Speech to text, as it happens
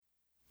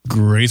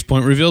Grace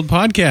Point Revealed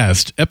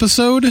Podcast,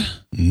 episode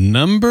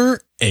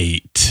number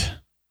 8.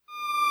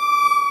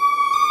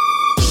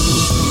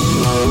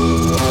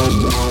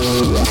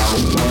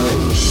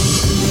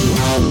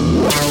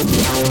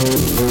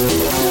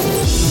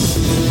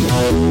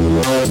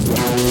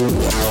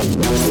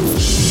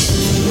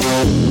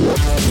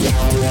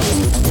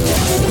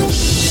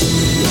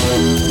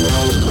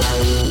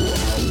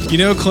 You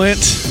know, Clint,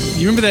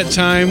 you remember that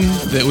time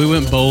that we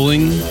went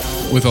bowling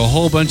with a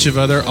whole bunch of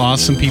other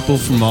awesome people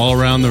from all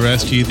around the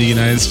rest of the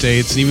United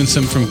States, and even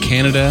some from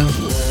Canada?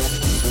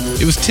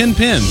 It was 10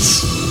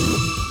 pins.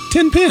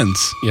 10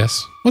 pins.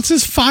 Yes. What's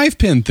this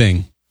 5-pin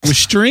thing? With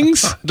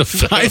strings? The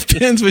 5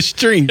 pins with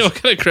strings. What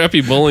kind of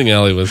crappy bowling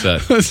alley was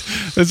that?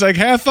 It's like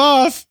half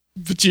off,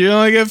 but you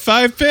only get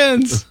 5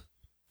 pins.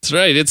 That's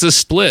right. It's a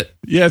split.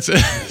 Yeah,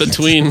 it's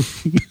between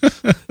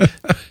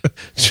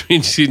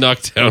she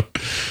knocked down.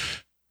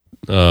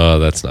 Oh,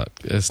 that's not.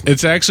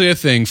 It's actually a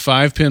thing.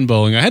 5-pin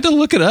bowling. I had to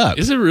look it up.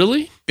 Is it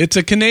really? It's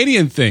a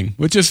Canadian thing,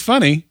 which is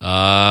funny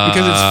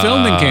because it's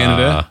filmed in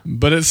Canada,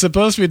 but it's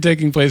supposed to be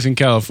taking place in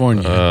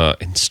California.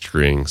 And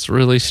strings,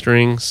 really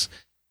strings.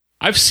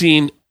 I've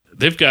seen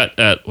they've got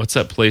what's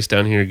that place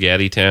down here,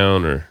 Gaddy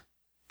Town, or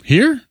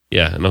here?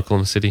 Yeah, in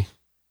Oklahoma City.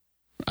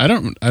 I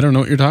don't know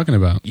what you're talking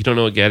about. You don't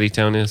know what Gaddy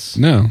Town is?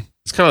 No.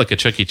 It's kind of like a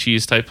Chuck E.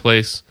 Cheese type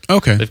place.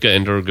 Okay. They've got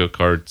indoor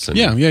go-karts. And,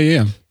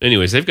 yeah.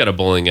 Anyways, they've got a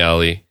bowling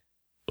alley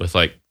with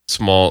like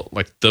small,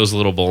 like those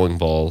little bowling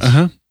balls.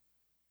 Uh-huh.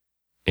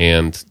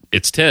 And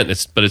it's 10,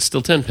 but it's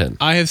still 10 pin.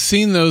 I have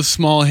seen those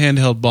small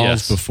handheld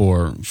balls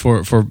before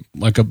for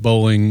like a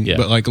bowling,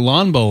 but like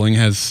lawn bowling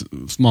has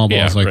small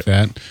balls like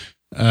that.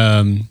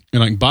 And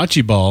like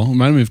bocce ball,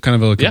 reminded me of kind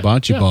of like a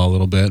bocce ball a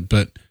little bit,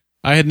 but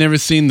I had never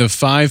seen the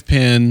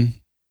 5-pin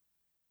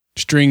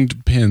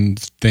stringed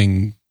pins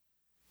thing.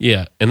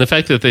 Yeah, and the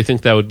fact that they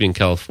think that would be in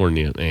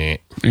California,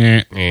 ain't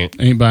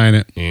buying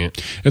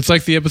it. It's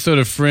like the episode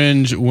of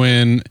Fringe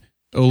when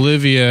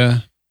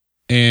Olivia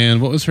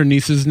and what was her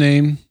niece's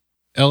name?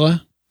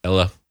 Ella.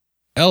 What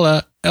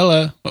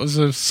was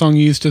the song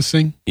you used to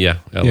sing? Yeah,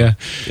 Ella.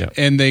 Yeah.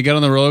 And they got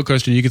on the roller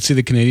coaster and you could see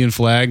the Canadian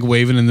flag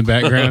waving in the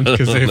background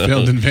because they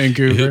filmed in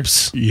Vancouver.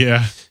 Oops.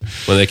 Yeah.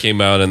 When they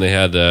came out and they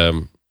had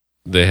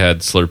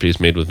Slurpees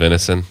made with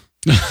venison.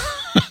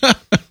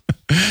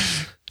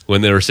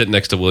 When they were sitting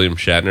next to William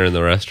Shatner in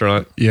the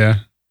restaurant.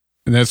 Yeah.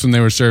 And that's when they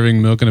were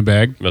serving milk in a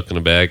bag. Milk in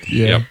a bag.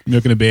 Yeah. Yep.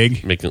 Milk in a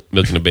bag.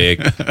 Milk in a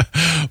bag.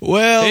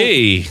 Well,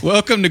 hey.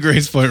 Welcome to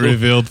Grace Point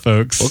Revealed,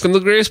 folks. Welcome to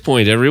Grace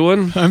Point,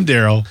 everyone. I'm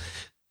Daryl.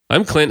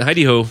 I'm Clint.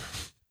 Heidi-ho.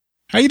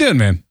 How you doing,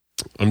 man?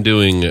 I'm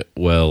doing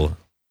well.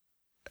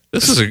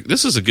 This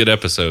is a good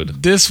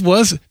episode.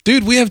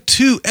 Dude, we have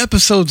 2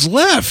 episodes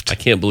left. I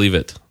can't believe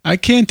it. I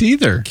can't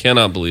either.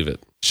 Cannot believe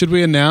it. Should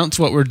we announce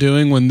what we're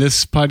doing when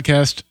this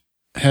podcast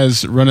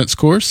has run its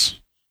course?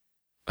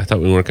 I thought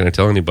we weren't going to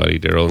tell anybody,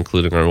 Daryl,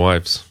 including our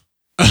wives.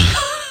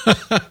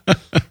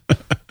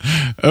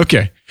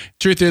 Okay.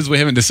 Truth is, we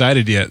haven't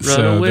decided yet. Run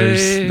so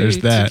away there's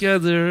that.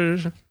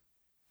 Together.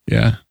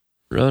 Yeah.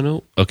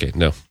 Okay,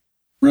 no.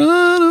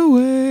 Run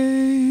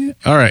away.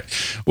 All right.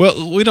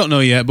 Well, we don't know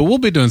yet, but we'll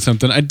be doing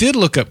something. I did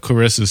look up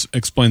Clarissa's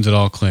Explains It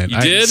All, Clint.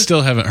 You did? I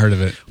still haven't heard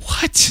of it.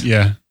 What?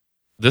 Yeah.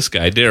 This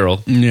guy,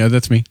 Daryl. Yeah,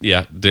 that's me.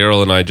 Yeah,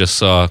 Daryl and I just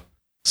saw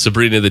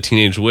Sabrina the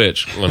Teenage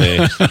Witch on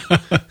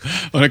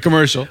a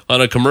commercial. On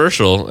a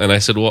commercial, and I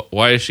said, well,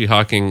 why is she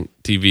hawking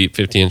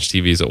 50-inch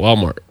TVs at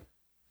Walmart?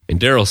 And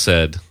Daryl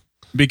said,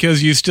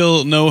 because you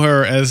still know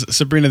her as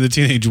Sabrina the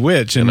Teenage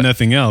Witch and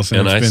nothing else,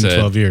 and it's been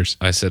 12 years.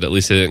 I said, at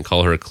least they didn't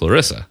call her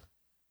Clarissa.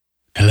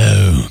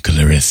 Hello,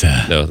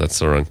 Clarissa. No, that's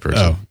the wrong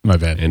person. Oh, my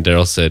bad. And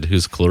Daryl said,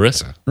 who's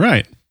Clarissa?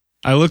 Right.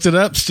 I looked it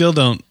up, still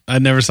don't. I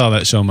never saw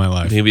that show in my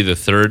life. Maybe the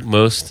third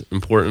most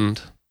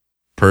important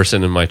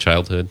person in my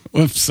childhood.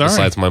 Well, sorry.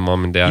 Besides my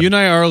mom and dad. You and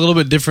I are a little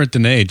bit different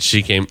in age.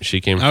 She came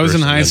I was in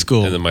high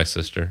school. And then my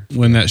sister.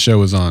 When that show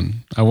was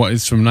on.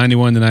 It's from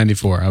 91 to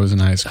 94. I was in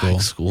high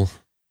school.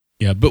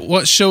 Yeah, but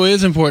what show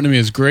is important to me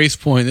is Grace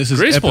Point. This is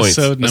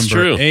episode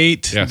number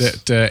 8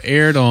 that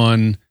aired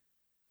on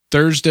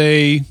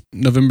Thursday,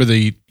 November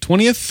the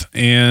 20th,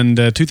 and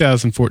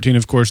 2014,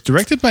 of course,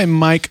 directed by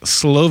Mike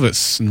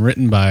Slovis and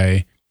written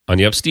by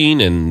Anya Epstein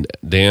and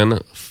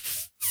Dan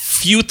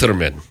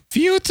Futerman.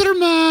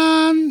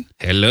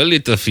 Hello,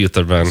 little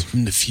Futerman.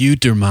 From the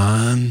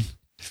Futerman.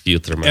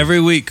 Futerman.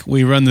 Every week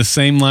we run the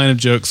same line of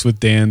jokes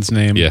with Dan's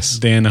name. Yes.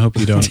 Dan, I hope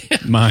you don't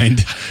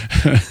mind.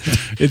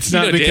 It's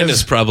not because Dan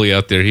is probably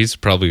out there. He's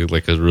probably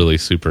like a really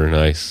super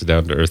nice,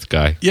 down-to-earth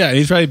guy. Yeah,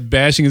 he's probably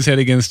bashing his head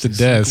against the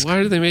desk. Like, why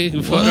are they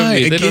making fun of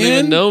me? They don't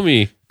even know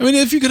me. I mean,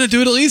 if you're going to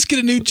do it, at least get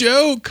a new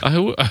joke. I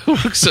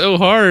work so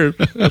hard.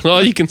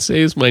 All you can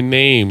say is my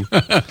name.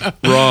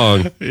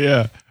 Wrong.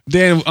 Yeah.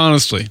 Dan,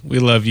 honestly, we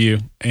love you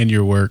and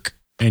your work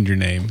and your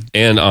name.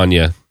 And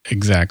Anya.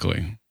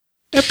 Exactly.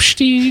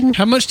 Epstein.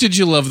 How much did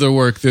you love their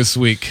work this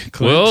week,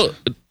 Clint? Well,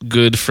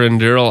 good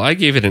friend Daryl, I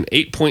gave it an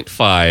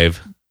 8.5.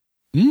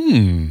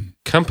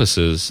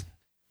 Compasses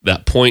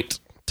that point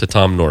to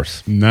Tom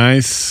North.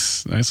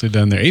 Nicely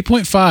done there.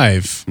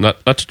 8.5.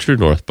 Not to True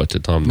North, but to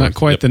Tom North. Not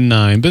quite the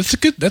 9, but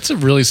that's a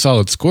really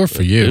solid score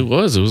for you. It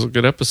was a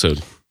good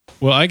episode.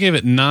 Well, I gave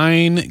it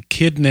 9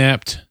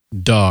 kidnapped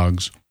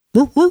dogs.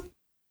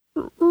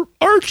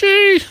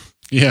 Archie!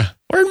 Yeah.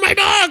 Where's my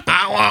dog?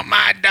 I want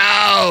my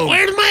dog.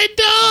 Where's my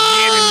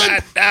dog? Give me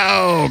my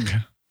dog.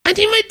 I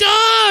need my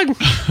dog.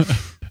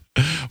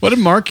 What did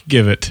Mark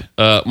give it?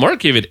 Mark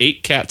gave it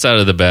 8 cats out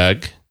of the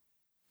bag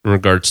in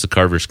regards to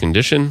Carver's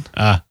condition.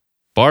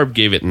 Barb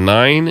gave it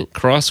 9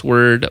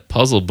 crossword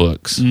puzzle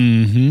books.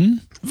 Mm-hmm.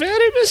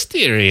 Very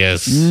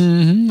mysterious.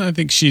 Mm-hmm. I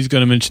think she's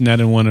going to mention that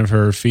in one of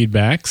her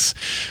feedbacks.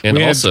 And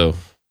also...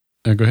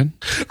 go ahead.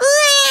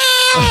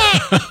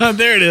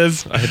 There it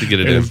is. I had to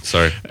get it in.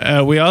 Sorry.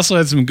 We also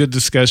had some good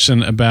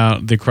discussion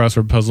about the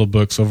crossword puzzle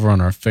books over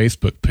on our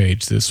Facebook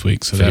page this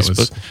week. So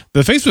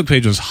the Facebook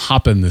page was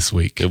hopping this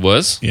week. It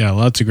was? Yeah,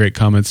 lots of great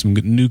comments, some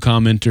new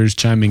commenters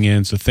chiming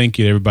in. So thank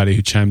you to everybody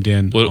who chimed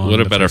in.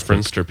 What about our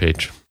Friendster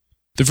page?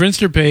 The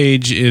Friendster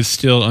page is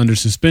still under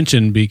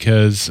suspension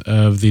because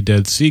of the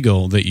dead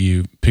seagull that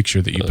you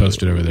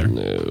posted over there.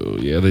 No,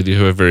 yeah, they do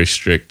have a very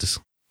strict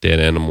dead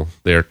animal.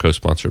 They are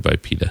co-sponsored by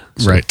PETA.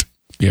 So. Right.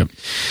 Yep.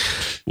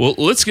 Well,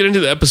 let's get into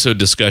the episode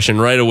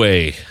discussion right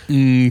away.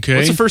 Okay.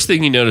 What's the first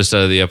thing you noticed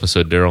out of the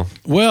episode, Daryl?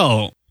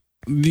 Well,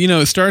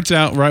 it starts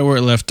out right where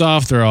it left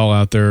off. They're all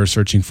out there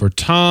searching for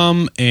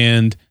Tom,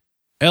 and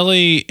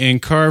Ellie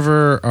and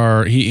Carver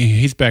are,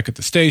 he's back at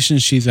the station.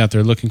 She's out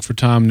there looking for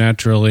Tom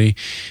naturally,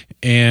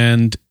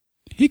 and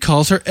he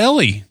calls her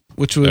Ellie,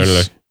 which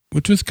was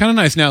kind of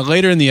nice. Now,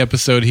 later in the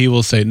episode, he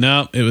will say,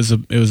 no, it was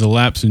a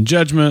lapse in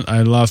judgment.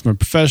 I lost my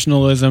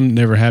professionalism.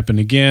 Never happened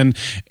again.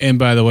 And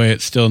by the way,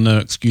 it's still no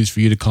excuse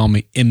for you to call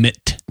me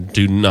Emmett.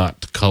 Do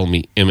not call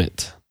me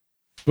Emmett.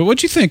 But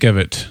what'd you think of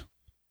it?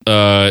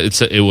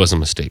 It was a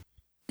mistake.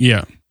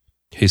 Yeah.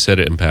 He said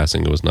it in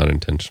passing. It was not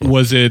intentional.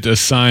 Was it a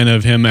sign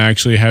of him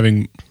actually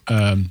having...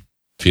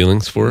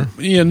 feelings for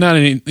her? Yeah, not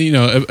any,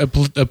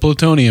 a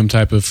plutonium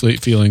type of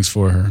feelings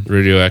for her.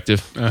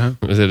 Radioactive? Uh-huh.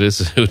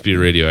 It would be a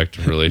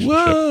radioactive relationship.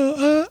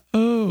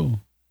 Whoa,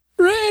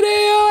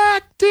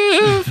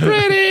 radioactive.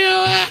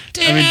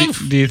 I mean,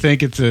 do you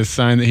think it's a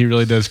sign that he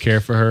really does care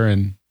for her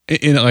and,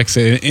 in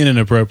an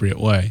appropriate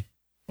way?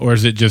 Or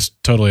is it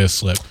just totally a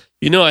slip?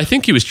 I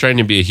think he was trying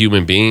to be a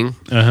human being.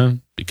 Uh-huh.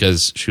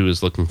 Because she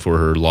was looking for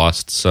her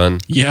lost son.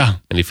 Yeah.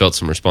 And he felt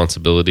some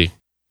responsibility.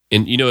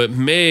 And it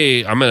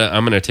may. I'm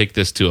gonna take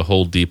this to a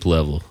whole deep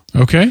level.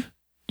 Okay,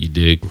 you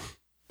dig?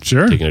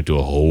 Sure. Taking it to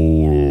a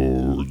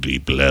whole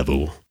deep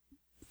level.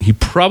 He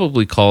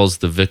probably calls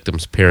the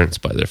victim's parents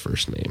by their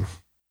first name.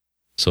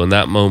 So in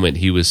that moment,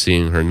 he was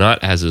seeing her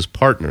not as his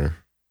partner,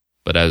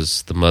 but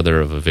as the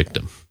mother of a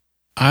victim.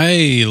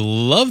 I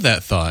love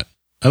that thought.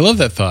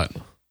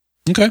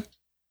 Okay,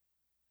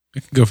 I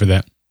can go for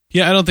that.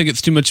 Yeah, I don't think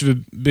it's too much of a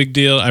big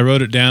deal. I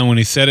wrote it down when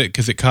he said it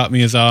because it caught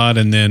me as odd,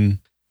 and then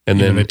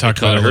they talked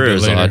about it a little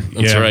bit later. Odd.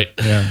 That's right.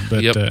 Yeah,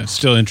 but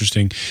still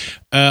interesting.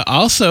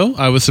 Also,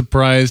 I was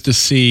surprised to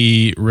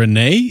see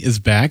Renee is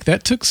back.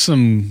 That took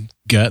some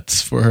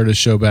guts for her to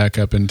show back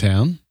up in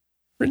town.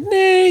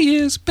 Renee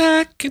is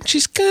back, and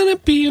she's gonna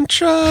be in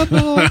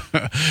trouble.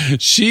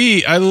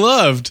 I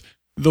loved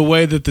the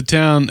way that the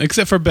town,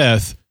 except for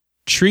Beth,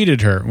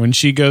 treated her. When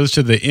she goes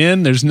to the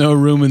inn, there's no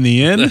room in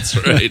the inn. That's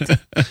right.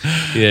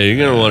 Yeah, you're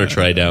going to want to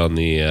try down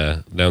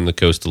the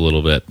coast a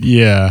little bit.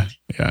 Yeah.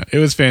 It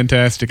was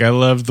fantastic. I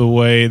loved the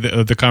way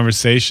the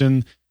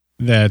conversation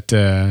that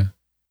a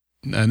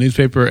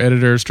newspaper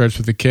editor starts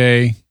with a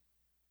K.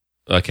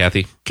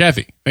 Kathy.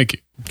 Thank you.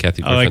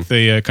 Kathy Griffin. I like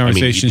the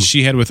conversation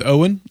she had with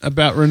Owen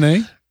about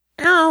Renee.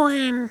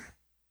 Owen.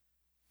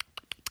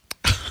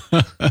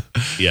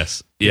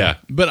 Yes. Yeah.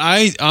 But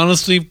I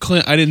honestly,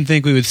 Clint, I didn't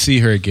think we would see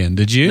her again.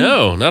 Did you?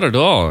 No, not at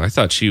all. I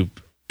thought she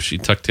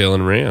tucked tail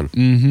and ran.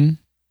 Mm-hmm.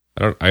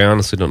 I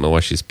honestly don't know why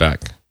she's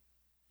back.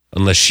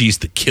 Unless she's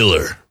the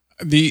killer.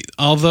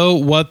 Although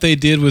what they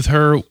did with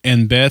her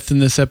and Beth in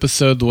this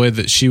episode, the way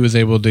that she was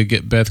able to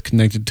get Beth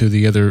connected to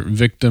the other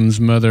victim's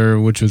mother,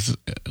 which was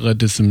led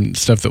to some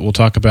stuff that we'll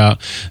talk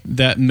about,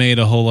 that made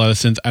a whole lot of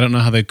sense. I don't know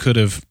how they could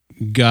have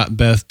got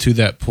Beth to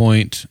that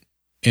point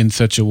in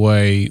such a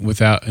way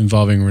without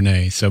involving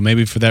Renee. So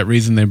maybe for that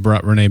reason they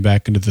brought Renee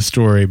back into the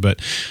story. But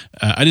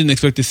I didn't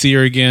expect to see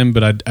her again,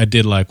 but I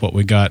did like what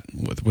we got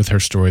with her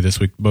story this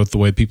week, both the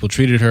way people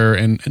treated her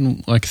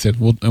and like I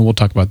said, we'll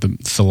talk about the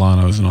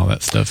Solanos and all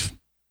that stuff.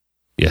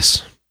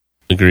 Yes,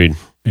 agreed.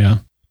 Yeah.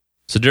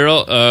 So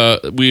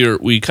Daryl,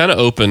 we kind of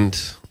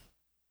opened,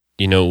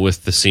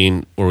 with the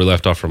scene where we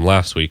left off from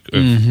last week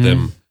of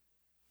them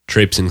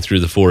traipsing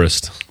through the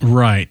forest.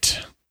 Right.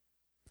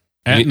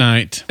 At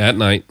night.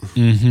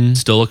 Mm-hmm.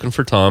 Still looking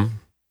for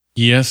Tom.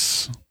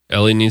 Yes.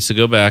 Ellie needs to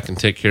go back and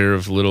take care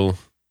of little...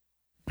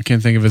 I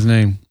can't think of his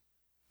name.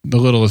 The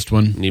littlest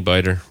one. Knee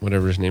biter,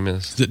 whatever his name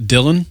is. Is it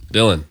Dylan?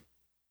 Dylan.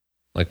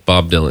 Like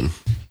Bob Dylan.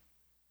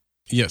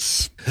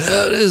 Yes.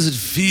 How does it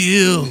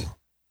feel?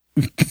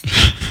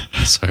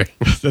 Sorry.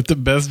 Is that the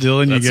best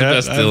Dylan you got?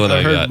 That's the best Dylan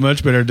I heard got.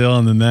 Much better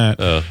Dylan than that.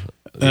 Oh.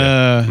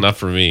 Not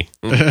for me.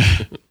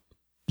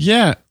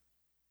 Yeah.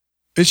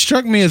 It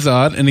struck me as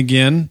odd, and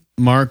again,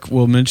 Mark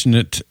will mention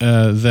it,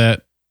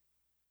 that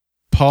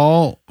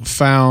Paul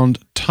found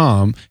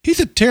Tom. He's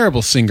a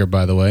terrible singer,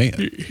 by the way.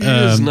 He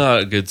is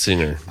not a good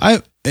singer.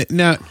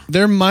 Now,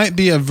 there might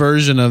be a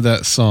version of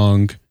that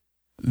song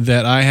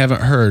that I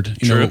haven't heard,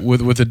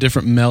 with a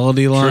different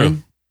melody line.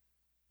 True.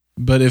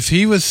 But if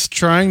he was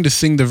trying to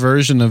sing the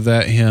version of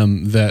that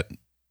hymn that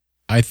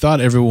I thought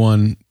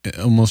everyone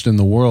almost in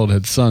the world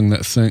had sung,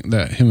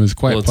 that hymn is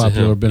quite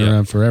popular, been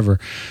around forever.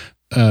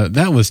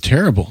 That was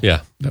terrible.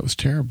 Yeah. That was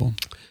terrible.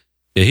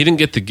 Yeah, he didn't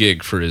get the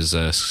gig for his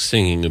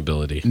singing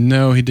ability.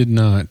 No, he did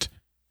not.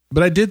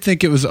 But I did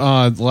think it was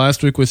odd.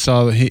 Last week we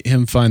saw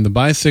him find the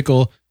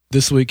bicycle.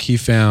 This week he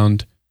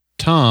found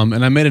Tom.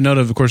 And I made a note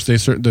of course,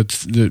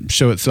 the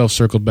show itself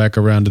circled back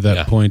around to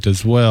that point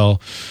as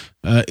well.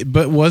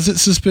 But was it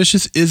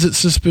suspicious? Is it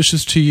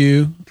suspicious to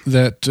you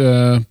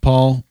that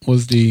Paul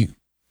was the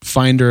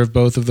finder of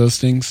both of those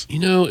things?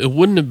 It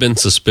wouldn't have been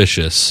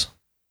suspicious,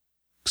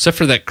 except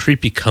for that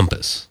creepy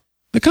compass.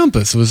 The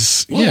compass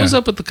was... What was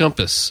up with the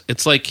compass?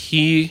 It's like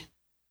he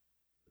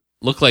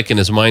looked like in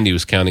his mind he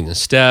was counting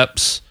his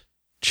steps,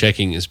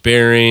 checking his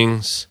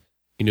bearings.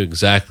 He knew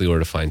exactly where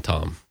to find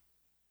Tom.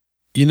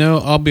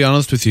 I'll be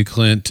honest with you,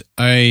 Clint.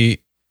 I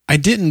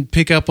didn't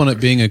pick up on it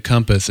being a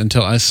compass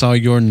until I saw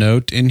your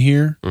note in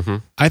here. Mm-hmm.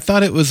 I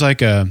thought it was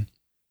like a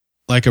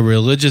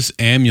religious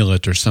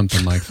amulet or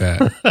something like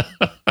that.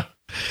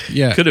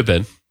 Yeah. Could have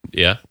been.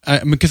 Yeah.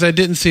 Because I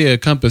didn't see a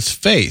compass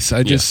face.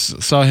 I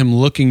just saw him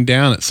looking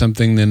down at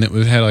something, then it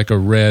had like a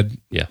red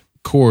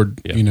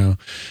cord,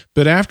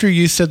 But after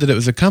you said that it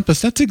was a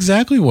compass, that's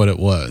exactly what it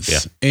was. Yeah.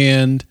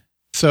 And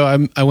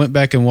so I went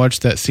back and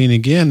watched that scene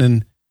again,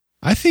 and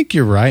I think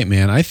you're right,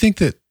 man. I think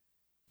that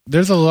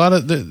there's a lot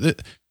of...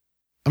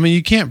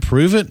 you can't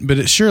prove it, but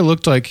it sure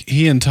looked like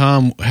he and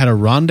Tom had a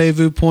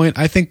rendezvous point.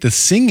 I think the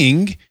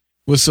singing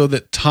was so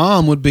that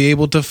Tom would be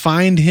able to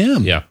find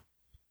him. Yeah.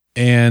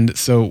 And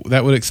so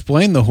that would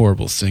explain the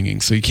horrible singing.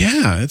 So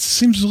yeah, it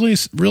seems really,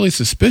 really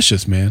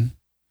suspicious, man.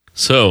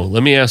 So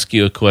let me ask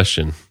you a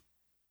question.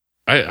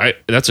 I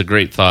that's a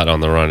great thought on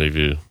the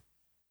rendezvous,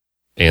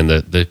 and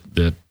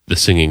the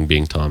singing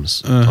being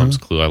Tom's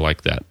clue. I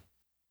like that.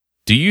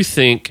 Do you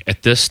think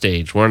at this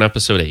stage, we're on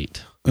episode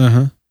 8?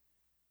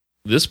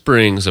 This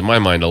brings, in my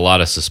mind, a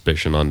lot of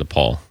suspicion onto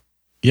Paul.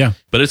 Yeah,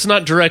 but it's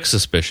not direct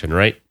suspicion,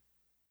 right?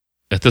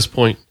 At this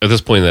point in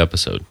the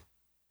episode,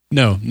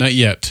 no, not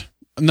yet.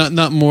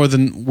 Not more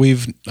than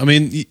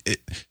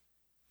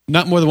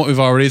not more than what we've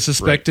already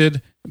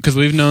suspected, because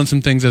we've known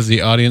some things as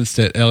the audience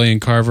that Ellie and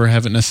Carver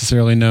haven't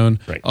necessarily known.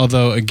 Right.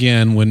 Although,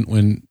 again,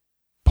 when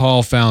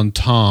Paul found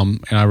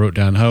Tom, and I wrote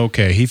down,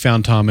 he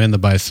found Tom and the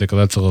bicycle,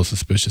 that's a little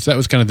suspicious. That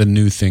was kind of the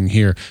new thing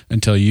here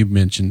until you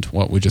mentioned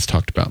what we just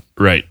talked about.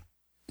 Right.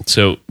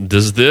 So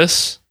does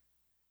this,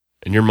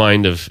 in your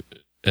mind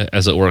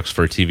as it works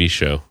for a TV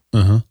show,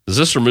 does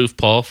this remove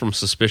Paul from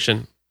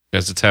suspicion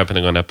as it's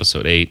happening on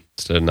episode 8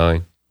 instead of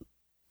 9?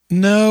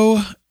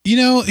 No.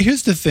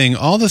 Here's the thing.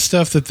 All the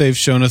stuff that they've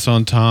shown us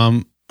on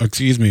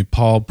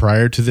Paul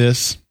prior to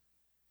this.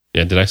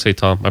 Yeah, did I say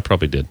Tom? I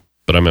probably did,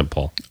 but I meant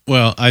Paul.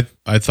 Well, I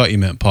thought you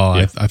meant Paul.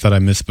 Yeah. I thought I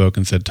misspoke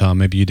and said Tom.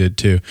 Maybe you did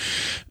too.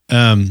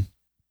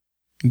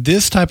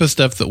 This type of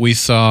stuff that we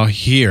saw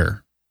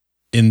here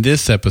in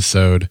this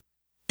episode,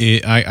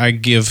 I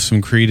give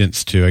some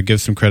credence to. I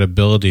give some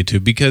credibility to,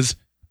 because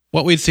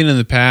what we'd seen in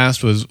the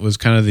past was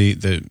kind of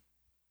the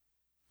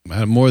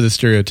more of the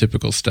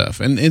stereotypical stuff,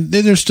 and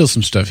there's still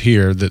some stuff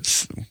here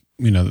that's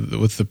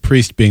with the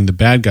priest being the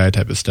bad guy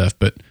type of stuff.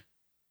 But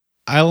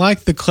I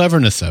like the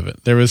cleverness of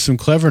it. There was some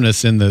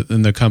cleverness in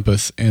the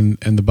compass and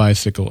the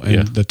bicycle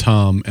and the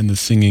Tom and the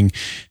singing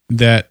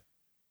that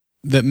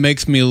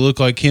makes me look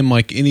like him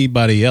like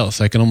anybody else.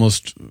 I can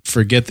almost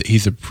forget that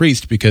he's a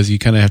priest because you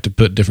kind of have to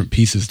put different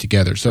pieces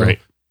together. So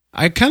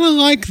I kind of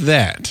like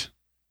that,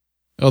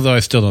 although I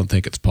still don't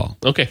think it's Paul.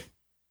 Okay.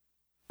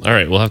 All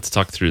right. We'll have to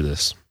talk through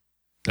this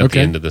at the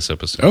end of this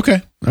episode.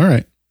 Okay. All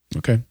right.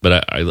 Okay.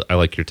 But I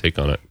like your take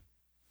on it.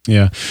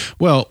 Yeah.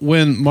 Well,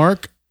 when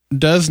Mark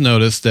does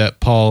notice that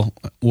Paul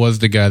was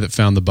the guy that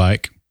found the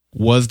bike,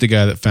 was the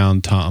guy that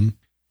found Tom,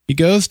 he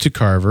goes to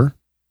Carver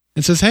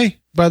and says, "Hey,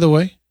 by the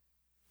way,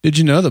 did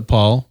you know that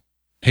Paul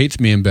hates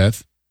me and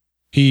Beth?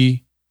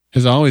 He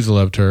has always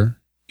loved her.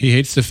 He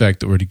hates the fact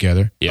that we're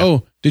together. Yeah.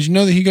 Oh, did you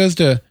know that he goes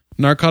to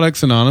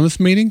Narcotics Anonymous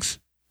meetings?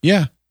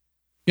 Yeah.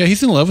 Yeah,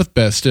 he's in love with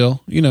Beth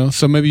still,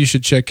 so maybe you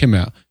should check him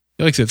out."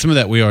 Like I said, some of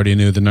that we already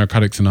knew. The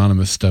Narcotics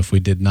Anonymous stuff we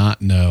did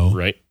not know.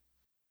 Right.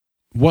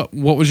 What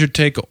was your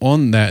take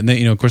on that? And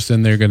then, of course,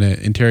 then they're going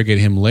to interrogate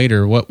him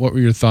later. What were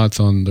your thoughts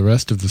on the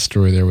rest of the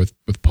story there with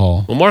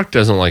Paul? Well, Mark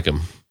doesn't like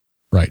him.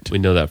 Right. We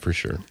know that for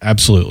sure.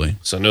 Absolutely.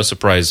 So no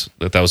surprise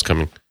that was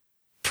coming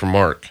from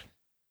Mark.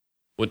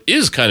 What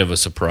is kind of a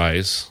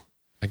surprise,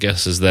 I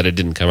guess, is that it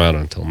didn't come out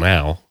until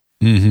now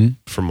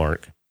for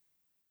Mark.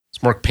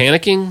 Is Mark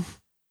panicking?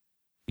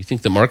 You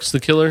think that Mark's the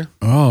killer?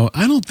 Oh,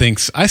 I don't think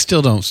so. I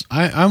still don't.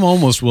 I'm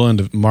almost willing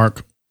to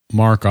mark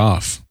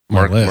off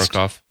my list. Mark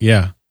off?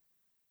 Yeah.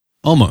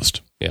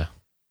 Almost. Yeah.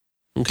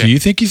 Okay. Do you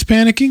think he's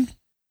panicking?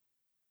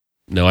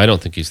 No, I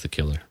don't think he's the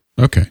killer.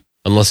 Okay.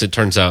 Unless it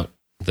turns out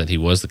that he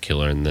was the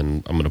killer, and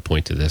then I'm going to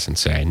point to this and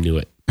say, I knew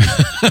it.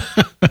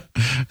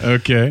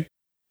 Okay.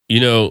 You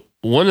know,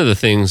 one of the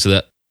things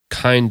that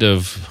kind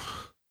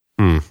of,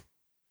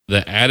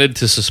 that added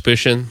to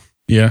suspicion.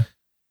 Yeah.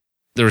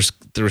 There was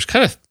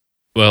kind of,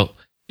 well,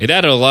 it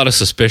added a lot of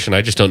suspicion.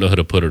 I just don't know how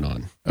to put it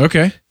on.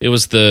 Okay. It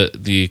was the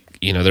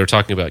they were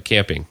talking about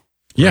camping.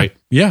 Yeah. Right?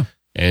 Yeah.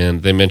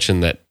 And they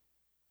mentioned that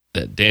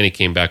Danny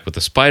came back with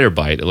a spider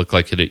bite. It looked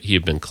like he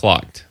had been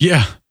clocked.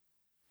 Yeah.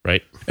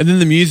 Right? And then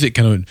the music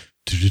kind of...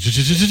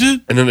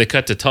 And then they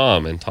cut to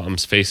Tom, and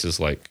Tom's face is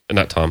like...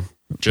 Not Tom.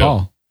 Joe.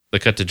 Paul. They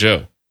cut to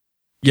Joe.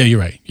 Yeah, you're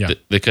right. Yeah.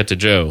 They cut to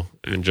Joe,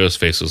 and Joe's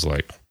face was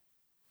like...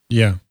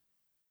 Yeah.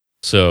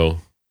 So,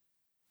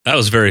 that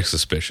was very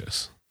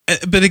suspicious.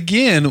 But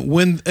again,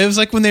 it was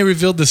like when they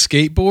revealed the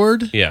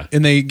skateboard, yeah,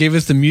 and they gave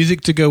us the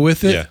music to go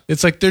with it. Yeah.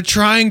 It's like they're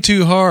trying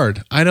too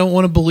hard. I don't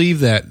want to believe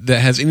that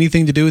has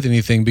anything to do with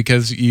anything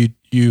because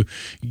you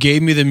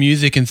gave me the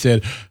music and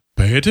said,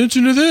 "Pay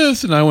attention to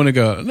this," and I want to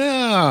go,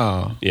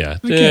 no, yeah,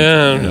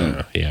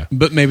 no. Yeah.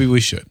 But maybe we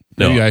should.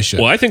 Maybe no, I should.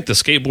 Well, I think the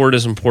skateboard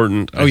is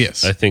important. Oh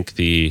yes, I think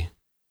the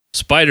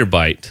spider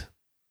bite.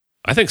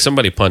 I think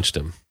somebody punched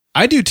him.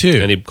 I do too,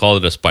 and he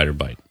called it a spider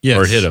bite. Yes.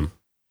 Or hit him.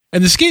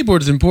 And the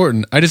skateboard is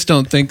important. I just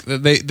don't think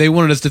that they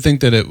wanted us to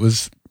think that it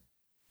was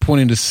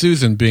pointing to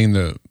Susan being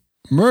the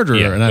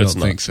murderer, and I don't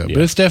think so. Yeah.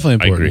 But it's definitely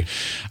important. I agree.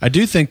 I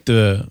do think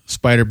the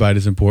spider bite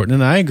is important,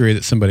 and I agree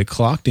that somebody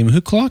clocked him.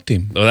 Who clocked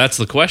him? Well, that's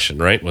the question,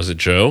 right? Was it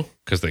Joe?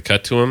 Because they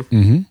cut to him.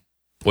 Mm-hmm.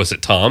 Was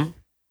it Tom?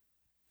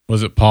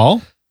 Was it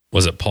Paul?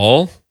 Was it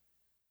Paul?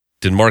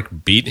 Did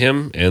Mark beat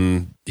him,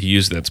 and he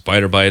used that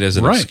spider bite as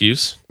an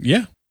excuse?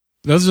 Yeah.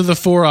 Those are the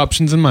four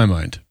options in my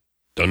mind.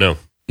 Don't know.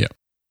 Yeah.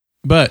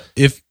 But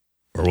if...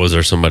 Or was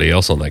there somebody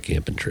else on that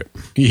camping trip?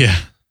 Yeah.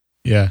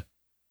 Yeah.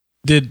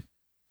 Did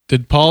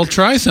Paul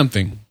try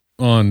something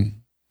on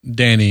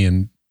Danny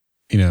and,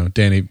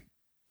 Danny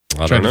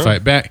trying to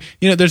fight back?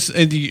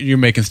 You're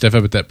making stuff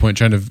up at that point,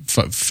 trying to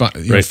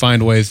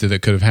find ways that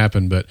it could have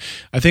happened. But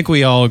I think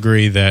we all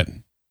agree that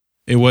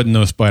it wasn't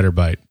no spider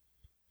bite.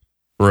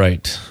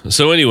 Right.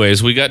 So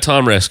anyways, we got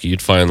Tom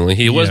rescued finally.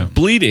 He was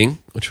bleeding,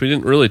 which we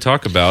didn't really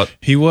talk about.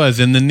 He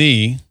was in the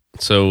knee.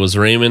 So was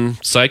Raymond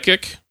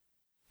psychic?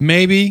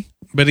 Maybe.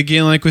 But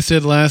again, like we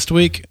said last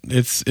week,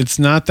 it's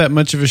not that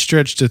much of a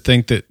stretch to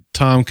think that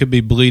Tom could be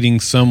bleeding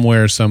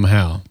somewhere,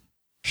 somehow.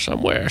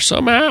 Somewhere,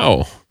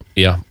 somehow.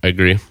 Yeah, I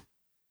agree.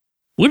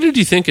 What did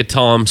you think of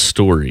Tom's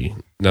story?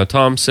 Now,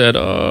 Tom said,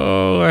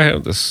 I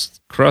have this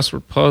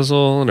crossword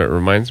puzzle, and it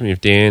reminds me of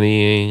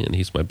Danny, and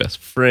he's my best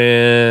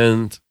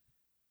friend.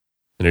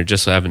 And it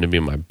just happened to be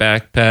in my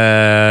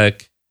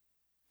backpack.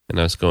 And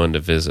I was going to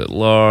visit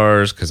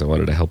Lars because I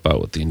wanted to help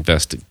out with the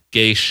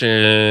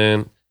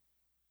investigation.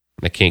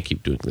 I can't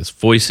keep doing this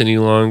voice any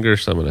longer,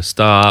 so I'm going to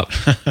stop.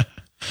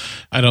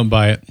 I don't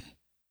buy it.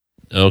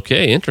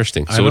 Okay,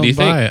 interesting. So what do you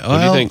think? What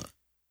do you think?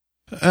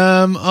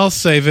 I'll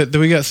save it.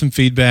 We got some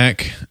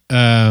feedback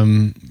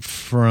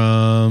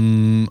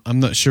from, I'm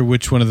not sure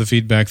which one of the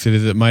feedbacks it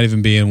is. It might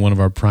even be in one of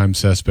our Prime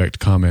Suspect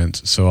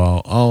comments. So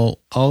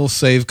I'll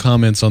save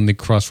comments on the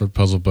crossword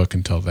puzzle book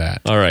until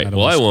that. All right. I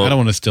won't. I don't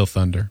want to steal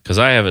thunder because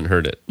I haven't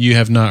heard it. You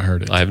have not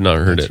heard it. I have not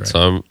heard it. Right. So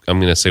I'm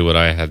going to say what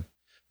I had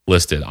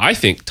listed. I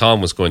think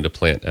Tom was going to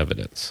plant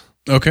evidence.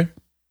 Okay.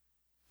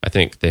 I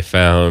think they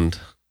found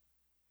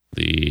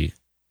the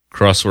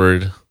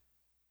crossword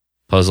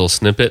puzzle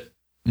snippet,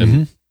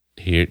 and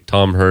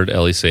Tom heard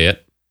Ellie say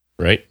it,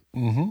 right?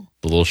 Mm-hmm.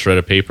 The little shred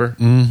of paper.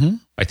 Mm-hmm.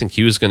 I think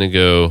he was going to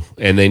go,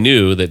 and they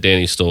knew that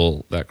Danny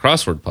stole that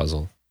crossword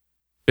puzzle.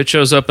 If it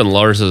shows up in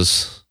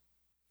Lars's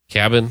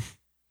cabin,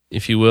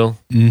 if you will,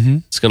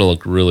 it's going to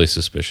look really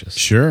suspicious.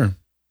 Sure.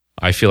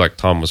 I feel like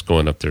Tom was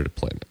going up there to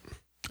plant it.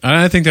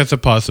 I think that's a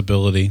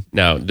possibility.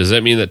 Now, does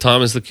that mean that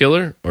Tom is the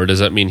killer, or does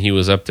that mean he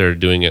was up there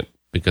doing it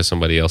because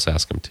somebody else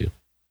asked him to?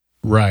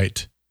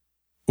 Right.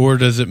 Or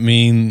does it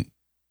mean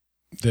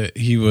that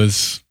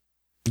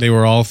they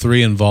were all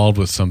three involved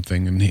with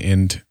something,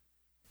 and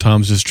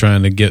Tom's just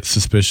trying to get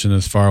suspicion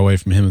as far away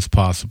from him as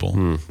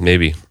possible?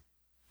 Maybe.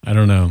 I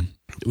don't know.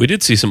 We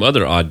did see some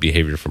other odd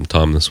behavior from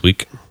Tom this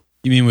week.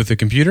 You mean with the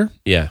computer?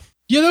 Yeah.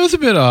 Yeah, that was a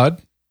bit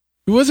odd.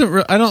 It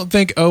wasn't. I don't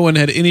think Owen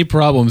had any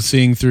problem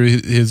seeing through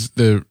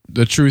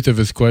the truth of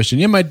his question.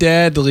 Yeah, my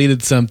dad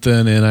deleted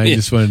something, and I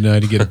just wanted to know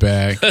how to get it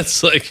back.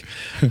 That's like,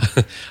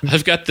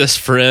 I've got this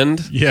friend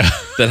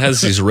that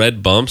has these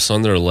red bumps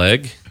on their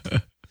leg.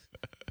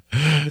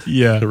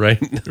 Yeah.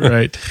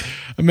 Right.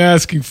 I'm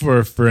asking for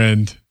a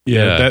friend.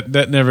 Yeah.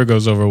 That never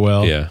goes over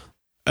well. Yeah.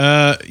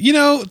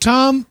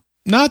 Tom,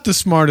 not the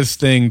smartest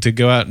thing to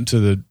go out into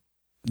the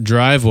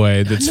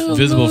driveway that's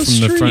visible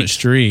from the front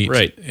street.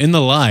 Right. In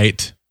the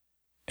light.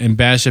 And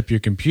bash up your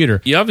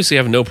computer. You obviously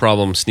have no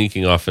problem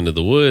sneaking off into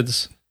the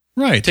woods.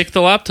 Right. Take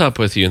the laptop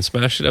with you and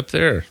smash it up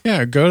there.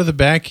 Yeah, go to the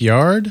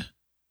backyard.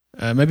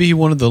 Maybe he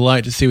wanted the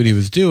light to see what he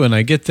was doing.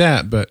 I get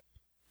that, but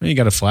you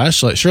got a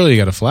flashlight. Surely you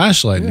got a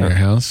flashlight in your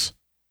house.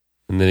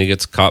 And then he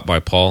gets caught by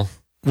Paul.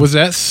 Was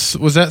that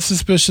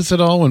suspicious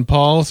at all when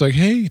Paul was like,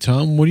 "Hey,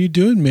 Tom, what are you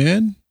doing,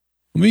 man?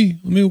 Let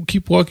me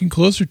keep walking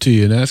closer to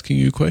you and asking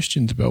you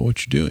questions about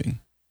what you're doing"?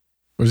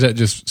 Or is that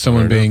just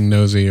someone being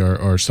nosy or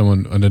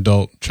an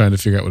adult trying to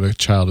figure out what a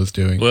child is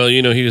doing? Well,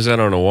 he was out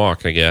on a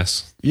walk, I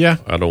guess. Yeah.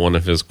 Out on one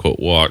of his, quote,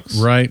 walks.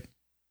 Right.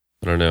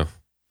 I don't know.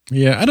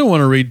 Yeah, I don't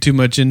want to read too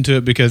much into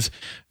it because,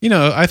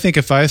 I think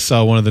if I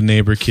saw one of the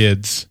neighbor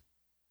kids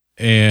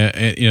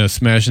and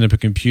smashing up a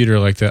computer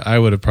like that, I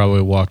would have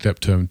probably walked up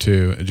to him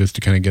too, just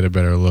to kind of get a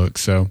better look.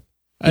 So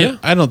I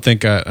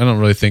don't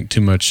really think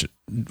too much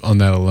on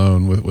that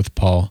alone with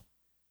Paul.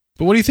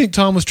 But what do you think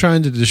Tom was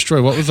trying to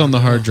destroy? What was on the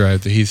hard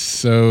drive that he's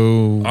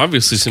so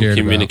obviously some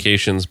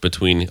communications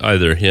between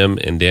either him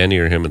and Danny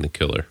or him and the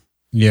killer?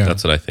 Yeah,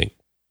 that's what I think.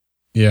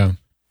 Yeah,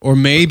 or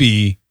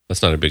maybe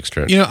that's not a big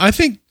stretch. I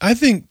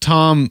think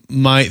Tom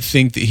might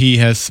think that he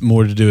has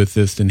more to do with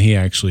this than he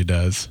actually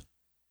does.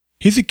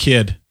 He's a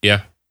kid.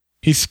 Yeah,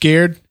 he's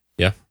scared.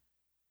 Yeah,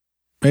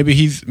 maybe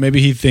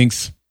he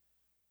thinks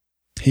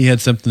he had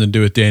something to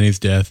do with Danny's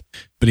death,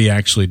 but he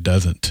actually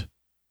doesn't.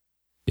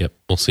 Yep,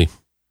 we'll see.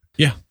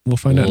 Yeah, we'll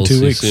find out in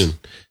 2 weeks. Soon.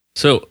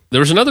 So there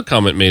was another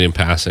comment made in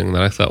passing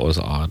that I thought was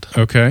odd.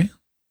 Okay.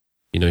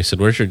 He said,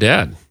 "Where's your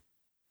dad?"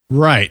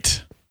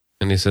 Right.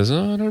 And he says,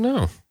 "Oh, I don't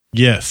know."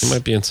 Yes. He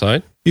might be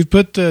inside. You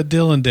put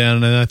Dylan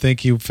down, and I think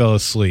he fell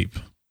asleep.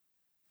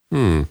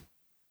 Don't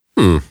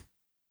know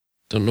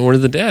where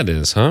the dad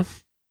is, huh?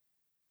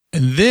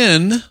 And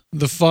then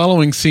the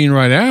following scene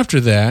right after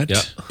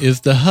that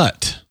is the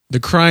hut, the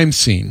crime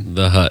scene.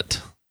 The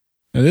hut.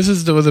 Now, this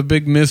was a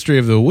big mystery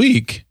of the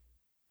week,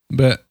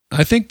 but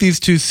I think these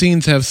two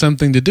scenes have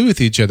something to do with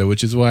each other,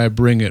 which is why I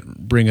bring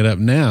it up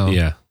now.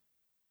 Yeah.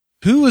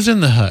 Who was in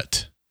the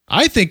hut?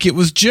 I think it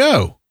was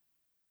Joe.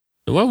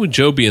 Why would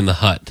Joe be in the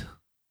hut?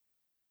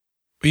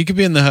 He could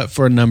be in the hut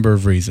for a number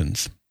of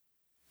reasons.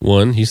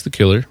 One, he's the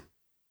killer.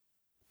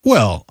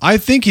 Well, I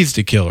think he's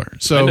the killer.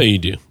 So I know you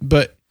do.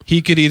 But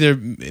he could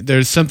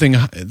there's something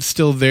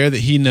still there that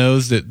he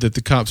knows that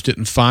the cops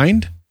didn't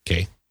find.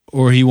 Okay.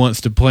 Or he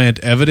wants to plant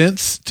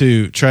evidence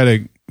to try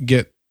to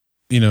get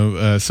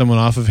someone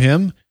off of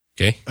him.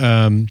 Okay.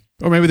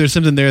 Or maybe there's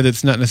something there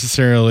that's not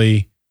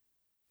necessarily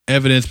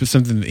evidence, but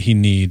something that he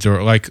needs,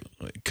 or like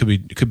it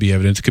could be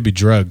evidence, it could be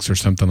drugs or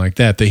something like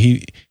that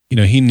he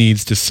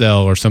needs to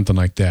sell or something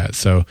like that.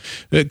 So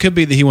it could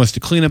be that he wants to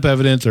clean up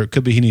evidence, or it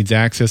could be he needs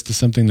access to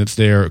something that's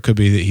there, or it could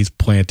be that he's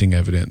planting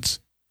evidence.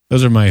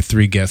 Those are my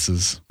three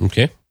guesses.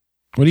 Okay.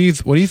 What do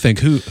you think?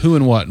 Who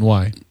and what and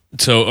why?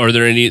 So are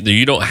there any,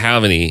 you don't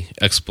have any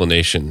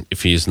explanation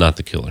if he's not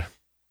the killer?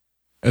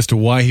 As to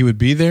why he would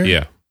be there?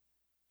 Yeah.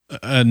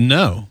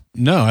 No,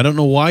 I don't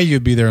know why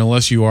you'd be there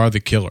unless you are the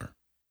killer.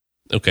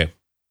 Okay.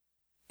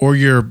 Or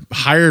you're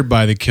hired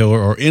by the killer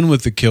or in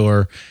with the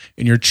killer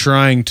and you're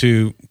trying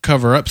to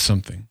cover up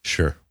something.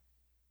 Sure.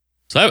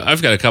 So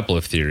I've got a couple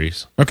of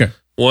theories. Okay.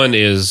 One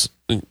is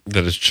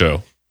that it's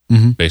Joe,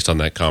 based on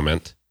that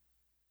comment.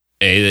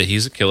 A, that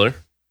he's a killer.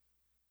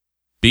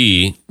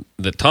 B,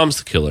 that Tom's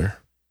the killer.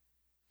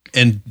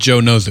 And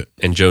Joe knows it.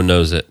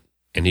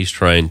 And he's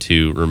trying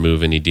to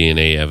remove any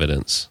DNA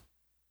evidence.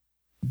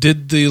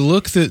 Did the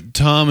look that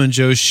Tom and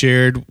Joe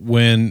shared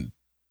when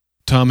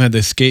Tom had the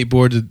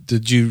skateboard,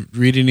 did you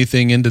read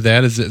anything into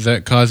that? Is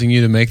that causing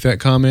you to make that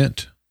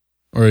comment?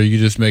 Or are you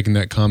just making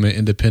that comment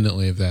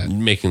independently of that?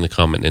 Making the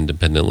comment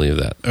independently of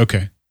that.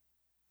 Okay.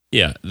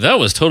 Yeah, that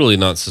was totally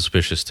not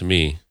suspicious to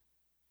me.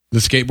 The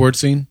skateboard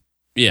scene?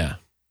 Yeah.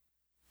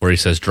 Where he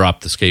says,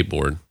 drop the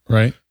skateboard.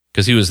 Right.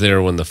 Because he was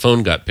there when the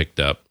phone got picked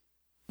up.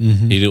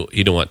 He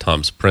didn't want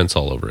Tom's prints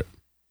all over it.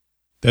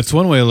 That's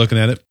one way of looking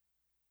at it.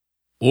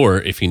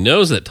 Or if he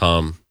knows that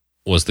Tom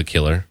was the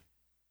killer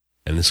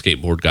and the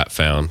skateboard got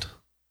found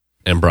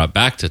and brought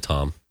back to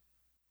Tom,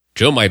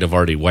 Joe might have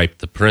already wiped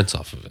the prints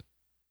off of it.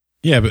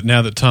 Yeah, but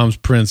now that Tom's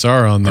prints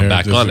are on there,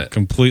 there's a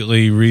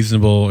completely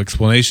reasonable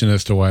explanation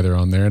as to why they're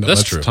on there. And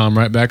that's lets true. Tom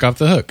right back off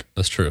the hook.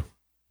 That's true.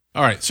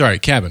 All right, sorry,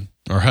 cabin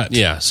or hut.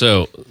 Yeah,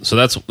 so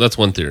that's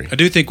one theory. I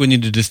do think we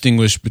need to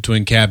distinguish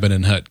between cabin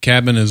and hut.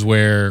 Cabin is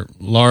where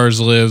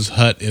Lars lives.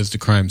 Hut is the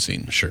crime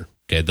scene. Sure.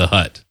 Okay, the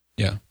hut.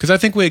 Yeah, because I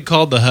think we had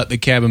called the hut the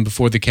cabin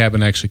before the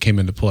cabin actually came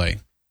into play.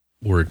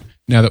 Word.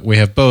 Now that we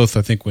have both,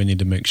 I think we need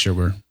to make sure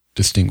we're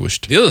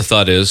distinguished. The other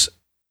thought is,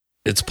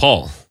 it's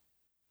Paul.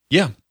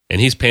 Yeah.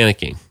 And he's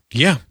panicking.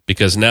 Yeah.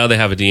 Because now they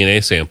have a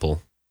DNA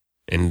sample,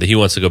 and he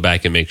wants to go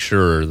back and make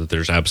sure that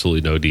there's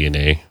absolutely no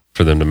DNA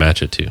for them to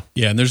match it to.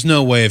 Yeah, and there's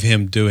no way of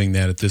him doing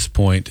that at this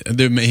point.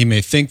 He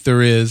may think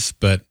there is,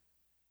 but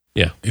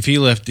yeah, if he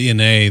left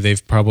DNA,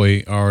 they've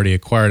probably already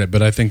acquired it.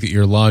 But I think that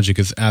your logic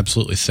is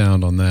absolutely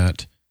sound on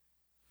that.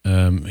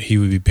 He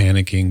would be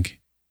panicking.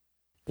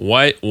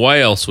 Why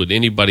else would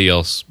anybody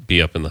else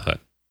be up in the hut?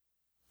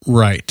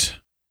 Right.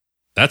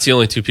 That's the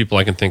only two people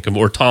I can think of.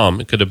 Or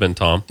Tom. It could have been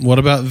Tom. What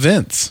about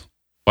Vince?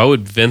 Why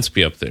would Vince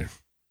be up there?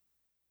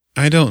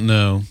 I don't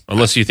know.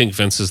 Unless you think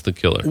Vince is the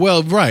killer.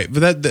 Well, right.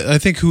 But I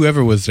think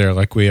whoever was there,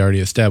 like we already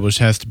established,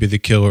 has to be the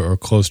killer or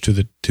close to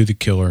the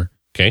killer.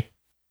 Okay.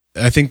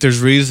 I think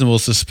there's reasonable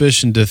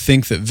suspicion to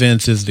think that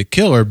Vince is the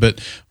killer, but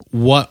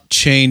what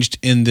changed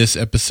in this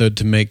episode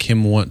to make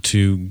him want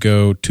to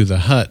go to the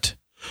hut.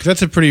 Because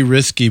that's a pretty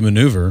risky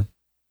maneuver.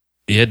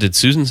 Yeah, did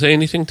Susan say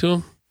anything to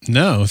him?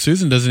 No,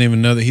 Susan doesn't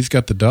even know that he's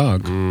got the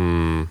dog.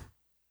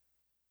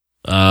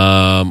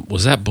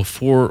 Was that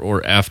before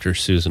or after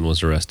Susan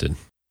was arrested?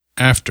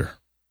 After.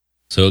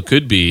 So it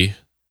could be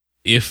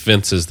if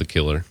Vince is the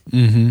killer.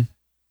 Mm-hmm.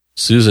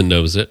 Susan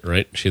knows it,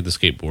 right? She had the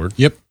skateboard.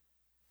 Yep.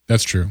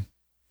 That's true.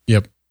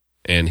 Yep.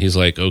 And he's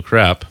like, oh,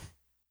 crap.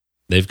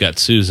 They've got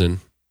Susan.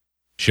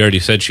 She already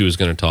said she was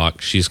going to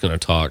talk. She's going to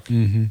talk.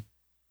 Mm-hmm.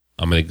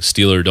 I'm going to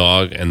steal her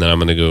dog, and then I'm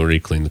going to go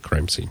reclaim the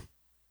crime scene.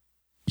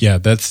 Yeah,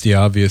 that's the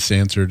obvious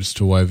answer as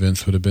to why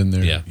Vince would have been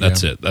there. Yeah,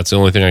 that's it. That's the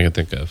only thing I can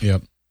think of.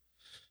 Yep.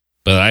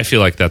 But I feel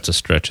like that's a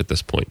stretch at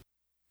this point.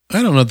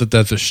 I don't know that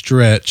that's a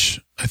stretch.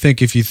 I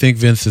think if you think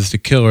Vince is the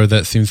killer,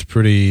 that seems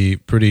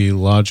pretty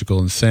logical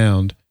and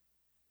sound.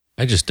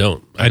 I just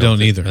don't. I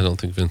don't either. I don't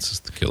think Vince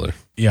is the killer.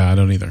 Yeah, I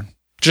don't either.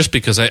 Just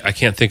because I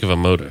can't think of a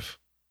motive.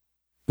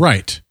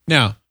 Right.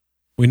 Now,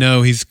 we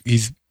know he's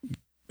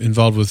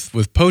involved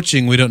with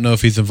poaching. We don't know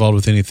if he's involved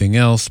with anything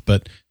else,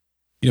 but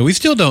we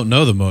still don't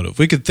know the motive.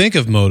 We could think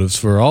of motives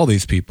for all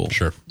these people.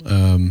 Sure.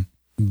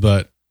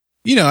 But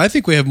I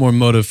think we have more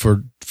motive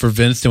for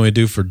Vince than we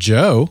do for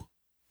Joe.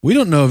 We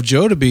don't know of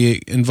Joe to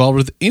be involved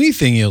with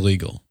anything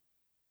illegal.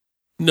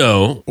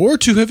 No. Or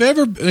to have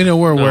ever,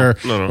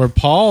 where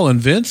Paul and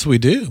Vince, we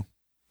do,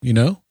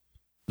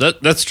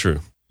 That's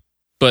true.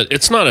 But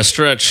it's not a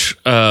stretch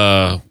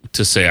to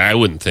say, I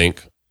wouldn't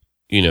think,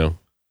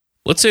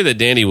 let's say that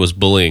Danny was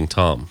bullying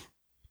Tom.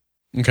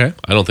 Okay.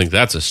 I don't think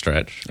that's a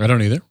stretch. I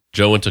don't either.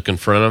 Joe went to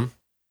confront him.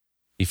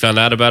 He found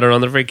out about it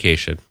on their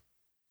vacation.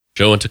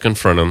 Joe went to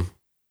confront him.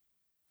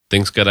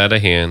 Things got out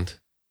of hand.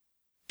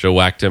 Joe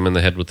whacked him in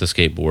the head with the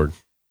skateboard.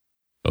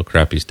 Oh,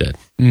 crap, he's dead.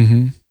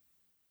 Mm-hmm.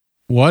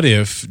 What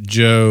if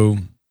Joe,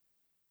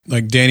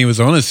 like Danny was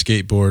on his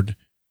skateboard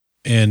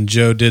and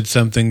Joe did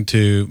something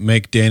to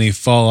make Danny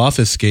fall off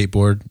his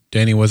skateboard?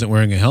 Danny wasn't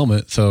wearing a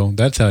helmet, so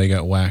that's how he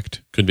got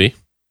whacked. Could be.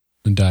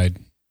 And died.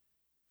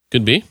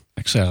 Could be.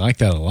 Actually, I like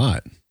that a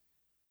lot.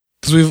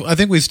 Because I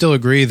think we still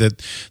agree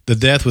that the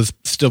death was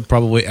still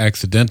probably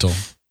accidental.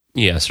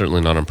 Yeah,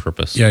 certainly not on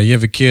purpose. Yeah, you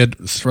have a kid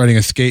riding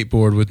a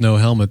skateboard with no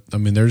helmet. I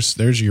mean,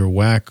 there's your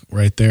whack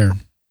right there.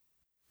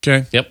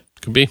 Okay. Yep,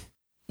 could be.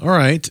 All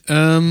right.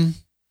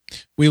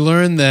 We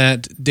learned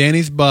that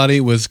Danny's body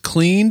was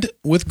cleaned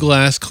with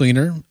glass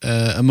cleaner,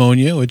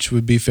 ammonia, which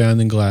would be found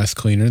in glass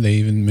cleaner. They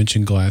even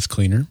mentioned glass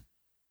cleaner.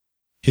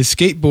 His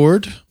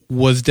skateboard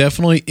was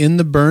definitely in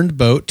the burned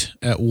boat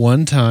at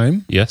one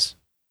time. Yes.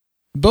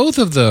 Both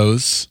of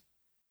those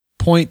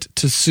point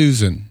to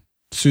Susan.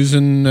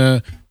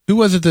 Susan, who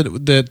was it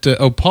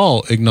that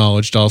Paul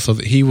acknowledged also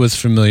that he was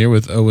familiar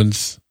with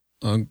Owen's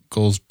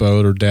uncle's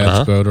boat or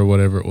dad's boat or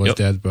whatever it was, yep.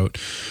 Dad's boat.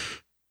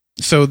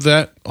 So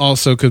that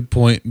also could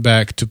point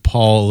back to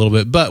Paul a little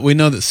bit. But we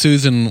know that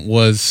Susan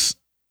was,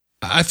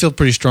 I feel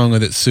pretty strongly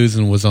that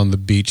Susan was on the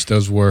beach.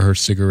 Those were her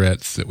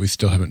cigarettes that we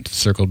still haven't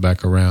circled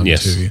back around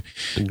to.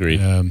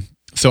 Agreed.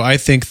 So I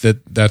think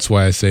that's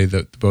why I say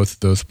that both of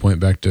those point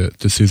back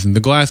to Susan.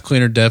 The glass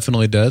cleaner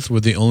definitely does.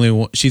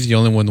 She's the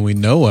only one we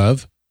know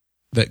of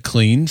that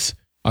cleans.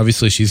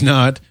 Obviously she's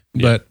not,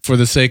 but for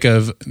the sake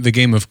of the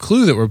game of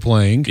Clue that we're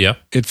playing,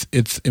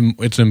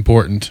 it's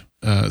important.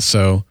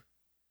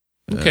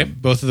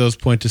 Both of those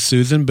point to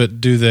Susan, but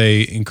do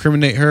they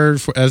incriminate her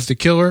as the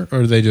killer,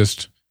 or are they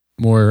just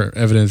more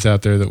evidence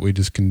out there that we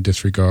just can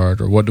disregard,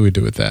 or what do we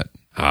do with that?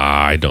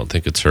 I don't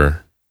think it's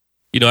her.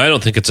 I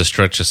don't think it's a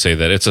stretch to say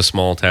that. It's a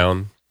small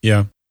town.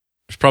 Yeah.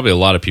 There's probably a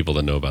lot of people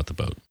that know about the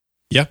boat.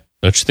 Yeah.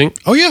 Don't you think?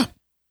 Oh, yeah.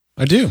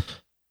 I do.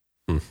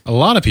 A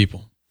lot of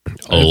people.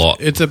 A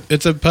lot.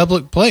 It's a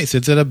public place.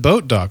 It's at a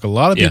boat dock. A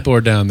lot of people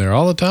are down there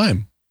all the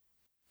time.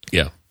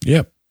 Yeah.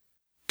 Yep.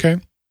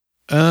 Okay.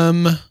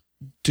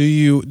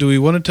 Do we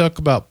want to talk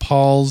about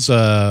Paul's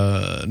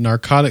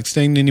narcotics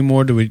thing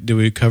anymore? Do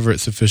we cover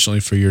it sufficiently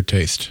for your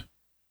taste?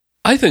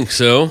 I think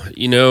so.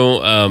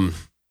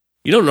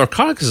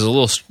 Narcotics is a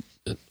little.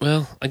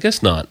 Well, I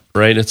guess not.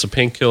 Right? It's a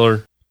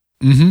painkiller.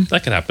 Mm-hmm.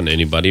 That could happen to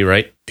anybody,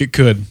 right? It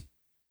could.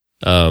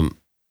 The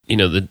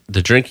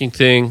drinking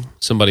thing.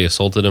 Somebody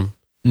assaulted him.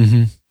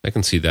 Mm-hmm. I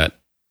can see that.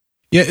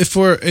 Yeah, it's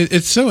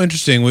so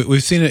interesting.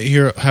 We've seen it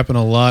here happen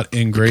a lot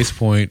in Grace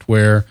Point,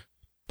 where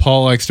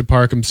Paul likes to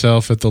park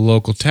himself at the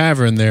local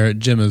tavern there at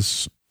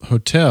Gemma's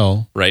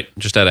hotel. Right,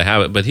 just out of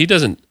habit. But it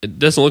doesn't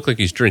look like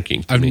he's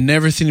drinking. I've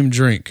never seen him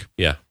drink.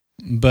 Yeah.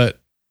 But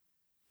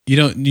you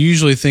don't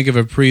usually think of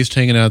a priest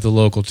hanging out at the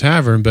local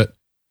tavern, but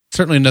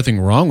certainly nothing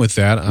wrong with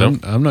that. Nope.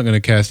 I'm not going to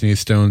cast any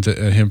stones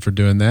at him for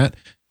doing that.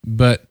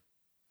 But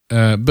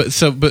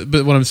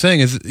what I'm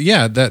saying is,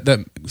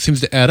 that seems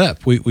to add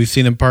up. We've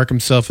seen him park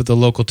himself at the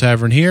local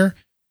tavern here.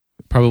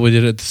 Probably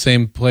did it at the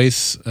same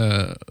place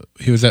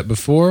he was at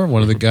before.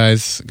 One of the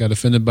guys got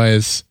offended by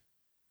his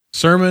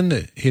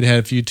sermon. He'd had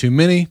a few too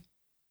many.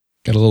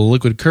 Got a little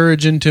liquid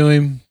courage into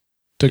him.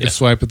 Took a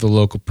swipe at the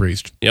local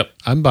priest. Yep.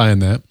 I'm buying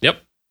that.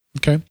 Yep.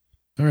 Okay.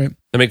 All right.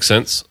 That makes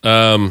sense.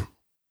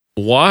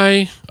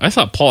 why? I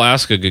thought Paul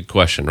asked a good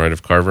question, right,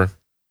 of Carver.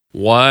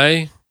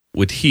 Why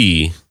would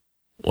he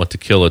want to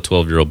kill a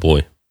 12-year-old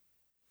boy?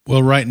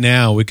 Well, right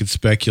now we could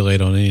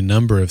speculate on any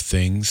number of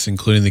things,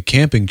 including the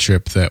camping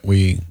trip that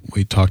we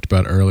talked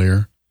about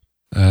earlier.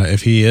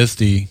 If he is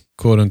the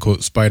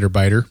quote-unquote spider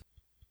biter.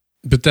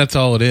 But that's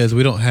all it is.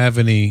 We don't have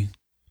any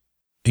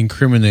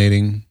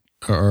incriminating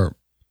or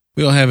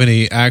we don't have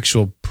any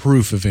actual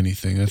proof of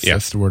anything.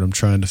 That's the word I'm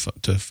trying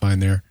to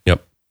find there.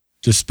 Yep.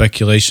 Just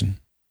speculation.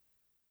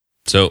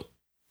 So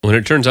when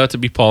it turns out to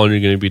be Paul, are you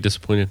going to be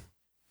disappointed?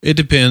 It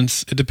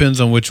depends. It depends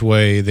on which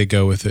way they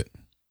go with it.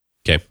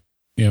 Okay.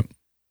 Yep.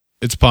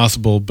 It's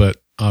possible, but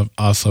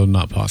also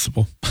not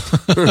possible.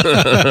 Okay.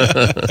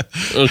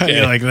 How do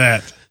you like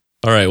that?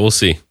 All right, we'll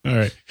see. All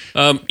right.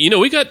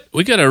 We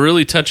got a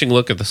really touching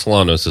look at the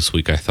Solanos this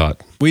week, I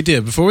thought. We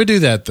did. Before we do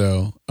that,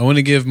 though, I want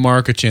to give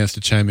Mark a chance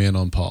to chime in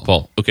on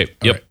Paul. Okay.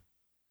 All yep. Right.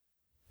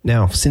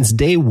 Now, since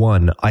day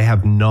one, I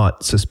have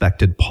not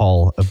suspected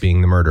Paul of being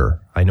the murderer.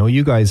 I know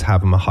you guys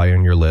have him high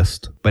on your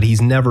list, but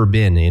he's never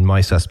been in my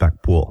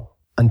suspect pool.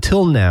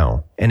 Until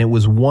now, and it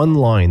was one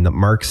line that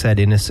Mark said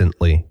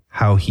innocently,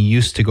 how he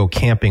used to go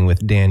camping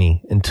with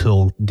Danny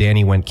until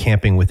Danny went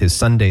camping with his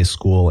Sunday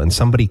school and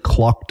somebody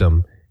clocked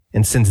him,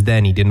 and since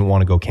then he didn't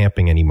want to go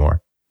camping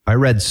anymore. I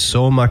read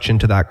so much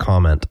into that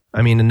comment.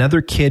 I mean,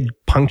 another kid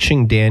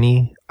punching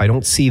Danny, I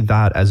don't see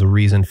that as a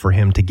reason for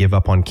him to give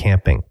up on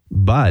camping.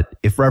 But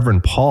if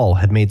Reverend Paul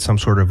had made some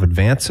sort of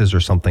advances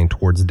or something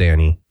towards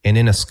Danny, and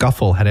in a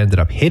scuffle had ended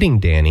up hitting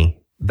Danny,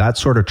 that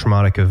sort of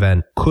traumatic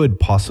event could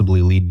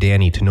possibly lead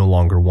Danny to no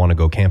longer want to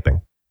go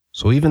camping.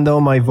 So even though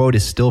my vote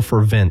is still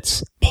for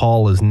Vince,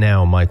 Paul is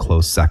now my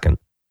close second.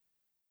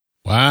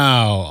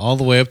 Wow, all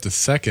the way up to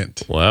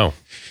second. Wow.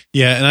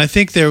 Yeah, and I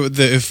think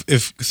if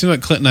it seemed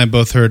like Clint and I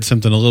both heard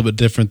something a little bit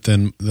different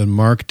than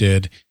Mark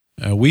did.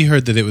 We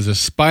heard that it was a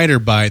spider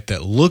bite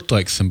that looked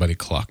like somebody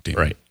clocked him.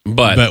 Right.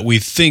 But we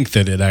think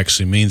that it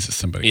actually means that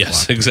somebody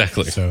clocked him.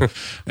 Exactly. So,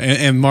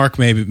 and Mark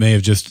may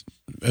have just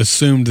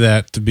assumed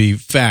that to be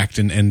fact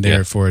and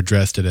therefore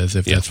addressed it as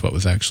if that's what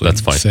was actually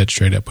said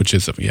straight up, which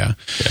is, yeah.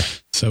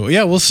 So,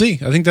 yeah, we'll see.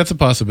 I think that's a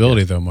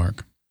possibility, though,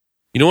 Mark.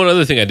 You know, one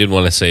other thing I did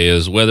want to say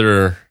is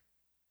whether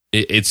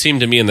it seemed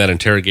to me in that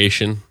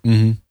interrogation,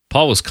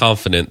 Paul was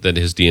confident that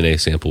his DNA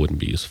sample wouldn't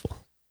be useful.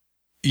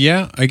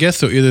 Yeah, I guess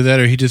so. Either that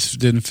or he just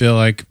didn't feel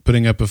like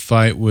putting up a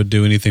fight would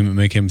do anything but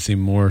make him seem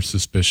more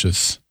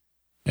suspicious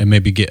and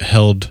maybe get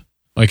held.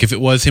 Like if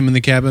it was him in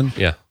the cabin,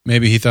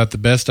 maybe he thought the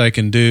best I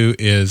can do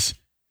is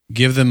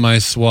give them my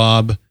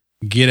swab,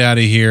 get out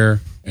of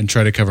here, and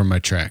try to cover my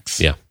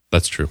tracks. Yeah,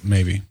 that's true.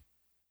 Maybe.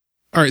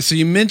 All right, so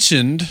you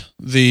mentioned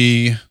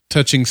the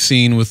touching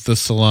scene with the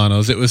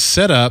Solanos. It was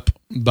set up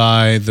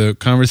by the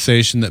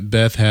conversation that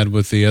Beth had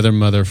with the other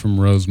mother from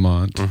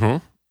Rosemont.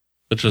 Mm-hmm.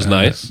 Which was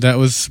nice. That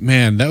was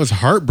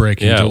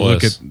heartbreaking to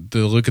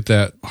look at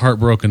that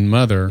heartbroken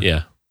mother.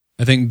 Yeah.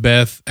 I think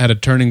Beth had a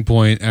turning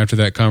point after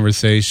that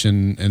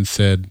conversation and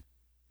said,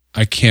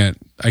 I can't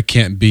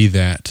be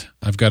that.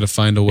 I've got to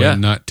find a way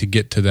not to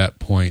get to that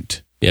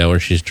point. Yeah, where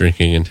she's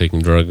drinking and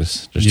taking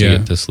drugs just to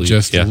get to sleep.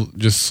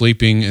 Just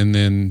sleeping and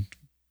then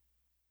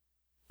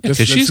because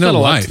she's got a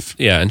life.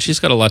 And she's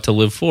got a lot to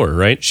live for,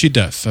 right? She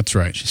does. That's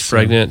right. She's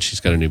pregnant.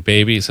 She's got a new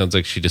baby. It sounds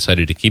like she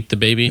decided to keep the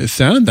baby. It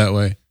sounded that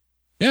way.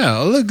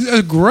 Yeah,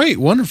 a great,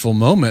 wonderful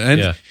moment.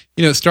 And,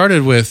 it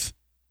started with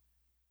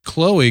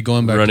Chloe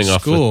going back to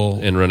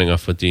school. Running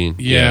off with Dean.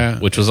 Yeah.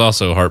 Which was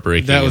also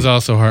heartbreaking. That was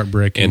also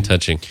heartbreaking. And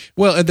touching.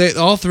 Well,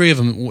 all three of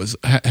them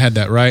had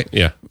that, right?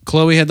 Yeah.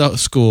 Chloe had the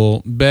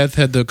school. Beth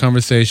had the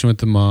conversation with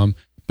the mom.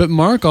 But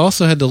Mark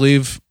also had to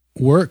leave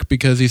work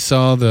because he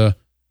saw the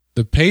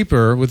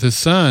paper with his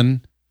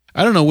son.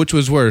 I don't know which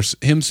was worse,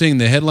 him seeing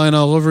the headline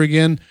all over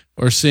again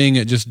or seeing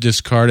it just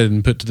discarded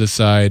and put to the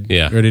side,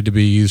 ready to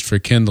be used for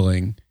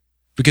kindling.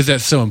 Because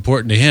that's so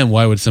important to him.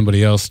 Why would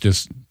somebody else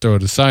just throw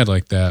it aside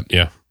like that?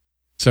 Yeah.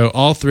 So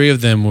all three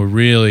of them were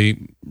really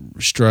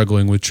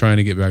struggling with trying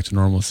to get back to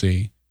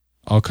normalcy.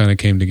 All kind of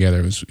came together.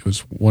 It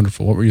was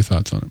wonderful. What were your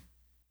thoughts on it?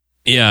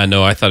 Yeah,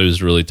 no, I thought it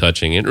was really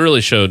touching. It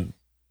really showed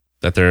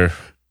that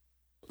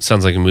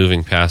sounds like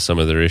moving past some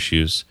of their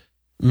issues.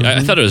 Mm-hmm.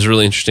 I thought it was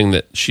really interesting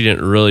that she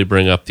didn't really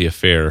bring up the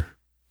affair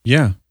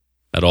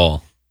at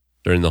all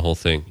during the whole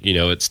thing.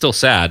 It's still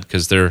sad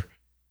because they're,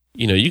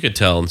 you could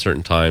tell in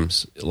certain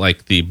times,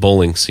 like the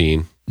bowling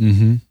scene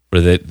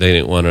where they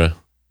didn't want to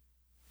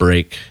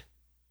break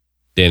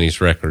Danny's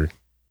record,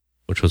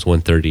 which was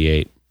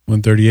 138.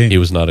 138. He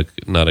was not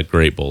a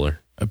great bowler.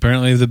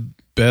 Apparently the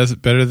best,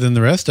 better than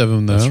the rest of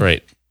them, though. That's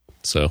right.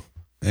 So,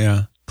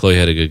 yeah. Chloe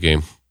had a good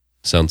game,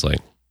 sounds like.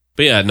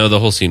 But yeah, no, the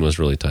whole scene was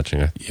really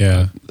touching.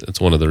 It's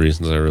one of the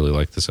reasons I really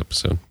liked this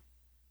episode.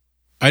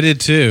 I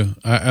did too.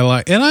 I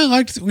liked,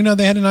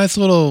 they had a nice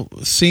little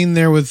scene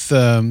there with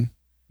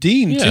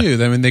Dean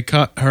too. I mean, they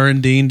caught her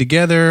and Dean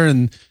together,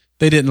 and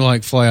they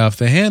didn't fly off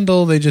the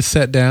handle. They just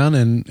sat down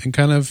and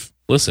kind of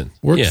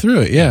worked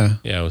through it. Yeah,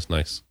 it was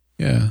nice.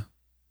 Yeah,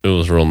 it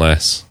was real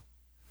nice.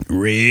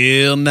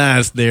 Real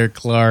nice there,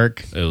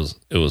 Clark. It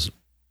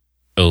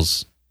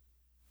was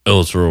It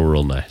was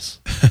real nice.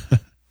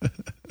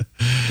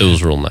 It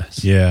was real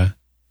nice. Yeah.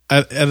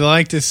 I'd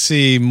like to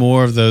see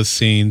more of those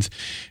scenes.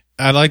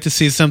 I'd like to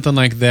see something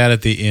like that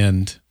at the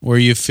end, where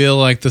you feel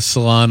like the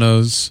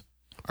Solanos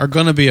are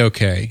going to be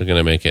okay. They're going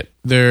to make it.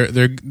 They're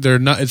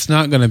not. It's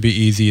not going to be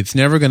easy. It's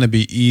never going to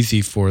be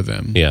easy for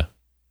them. Yeah,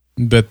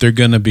 but they're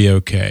going to be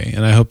okay,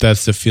 and I hope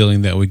that's the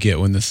feeling that we get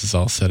when this is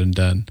all said and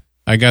done.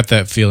 I got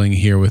that feeling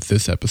here with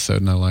this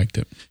episode, and I liked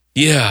it.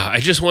 Yeah, I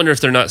just wonder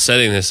if they're not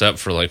setting this up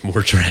for like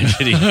more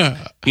tragedy.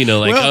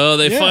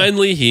 They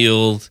finally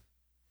healed.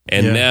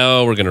 And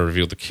now we're going to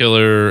reveal the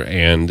killer,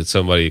 and it's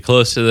somebody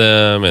close to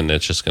them, and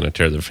it's just going to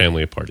tear their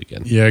family apart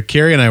again. Yeah,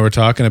 Carrie and I were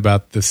talking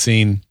about the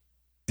scene,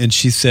 and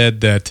she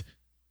said that,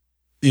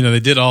 they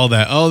did all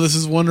that. Oh, this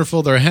is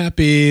wonderful. They're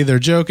happy. They're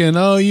joking.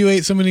 Oh, you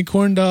ate so many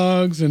corn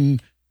dogs,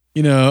 and,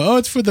 oh,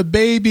 it's for the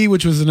baby,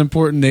 which was an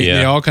important.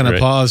 They all kind of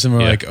paused and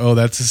were like, oh,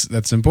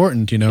 that's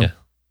important, Yeah.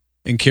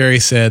 And Carrie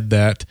said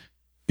that,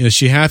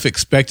 she half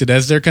expected,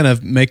 as they're kind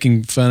of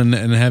making fun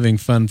and having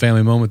fun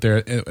family moment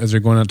there as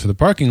they're going out to the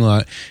parking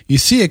lot, you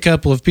see a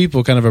couple of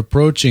people kind of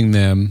approaching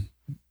them,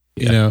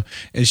 and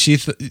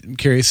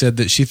Carrie said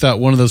that she thought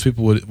one of those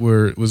people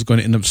was going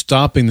to end up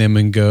stopping them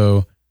and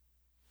go,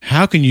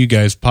 how can you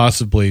guys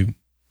possibly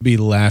be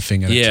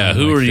laughing at a time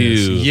who like are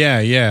this? you?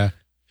 Yeah.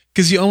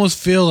 Because you almost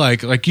feel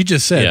like you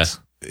just said,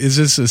 is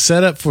this a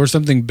setup for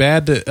something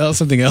bad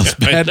something else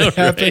bad to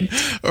happen?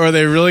 Right? Or are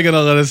they really going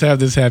to let us have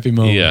this happy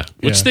moment? Yeah,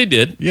 which they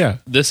did. Yeah.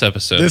 This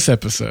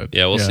episode.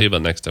 Yeah, we'll see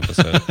about next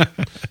episode.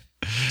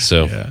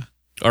 So,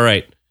 all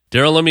right.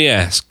 Daryl, let me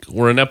ask.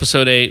 We're in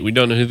episode 8. We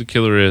don't know who the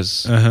killer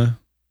is. Uh-huh.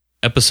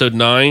 Episode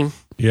 9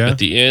 at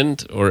the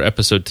end, or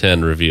episode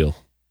 10 reveal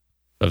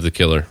of the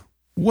killer?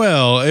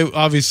 Well,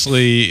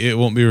 obviously it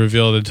won't be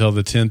revealed until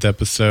the 10th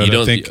episode.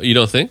 You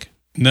don't think?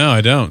 No,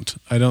 I don't.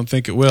 I don't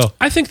think it will.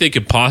 I think they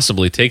could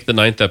possibly take the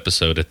 9th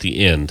episode at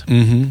the end,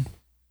 and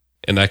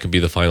that could be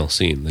the final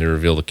scene. They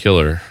reveal the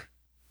killer.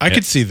 I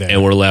could see that.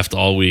 And we're left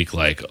all week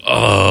like,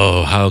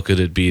 oh, how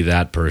could it be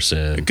that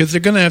person? Because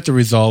they're going to have to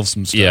resolve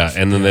some stuff. Yeah,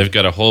 and then they've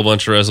got a whole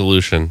bunch of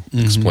resolution to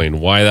explain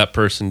why that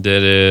person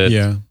did it.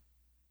 Yeah.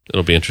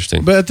 It'll be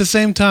interesting. But at the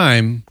same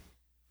time,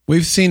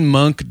 we've seen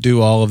Monk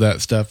do all of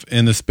that stuff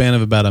in the span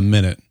of about a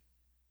minute.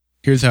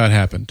 Here's how it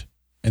happened.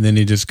 And then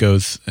he just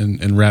goes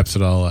and wraps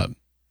it all up.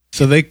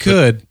 So they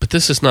could, but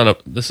this is not an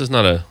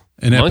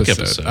Monk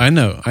episode. I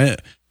know.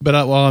 But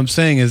all I'm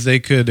saying is they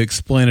could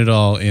explain it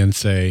all in,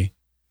 say,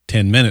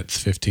 10 minutes,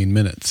 15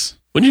 minutes.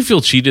 Wouldn't you feel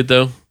cheated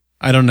though?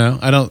 I don't know.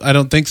 I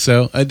don't think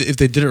so. If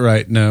they did it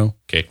right, no.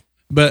 Okay.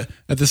 But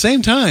at the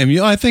same time,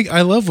 I think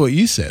I love what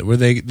you said, where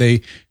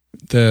the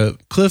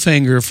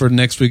cliffhanger for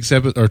next week's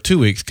episode, or 2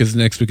 weeks, because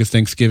next week is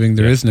Thanksgiving.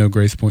 There is no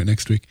Grace Point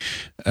next week.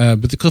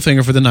 But the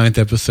cliffhanger for the 9th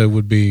episode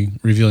would be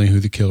revealing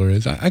who the killer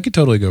is. I could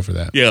totally go for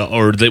that. Yeah,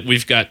 or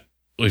that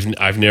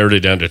I've narrowed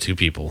it down to 2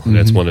 people, and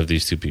that's one of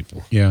these 2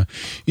 people. Yeah.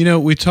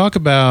 We talk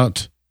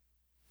about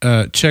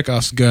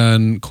Chekhov's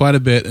gun quite a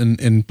bit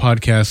in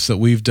podcasts that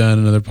we've done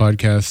and other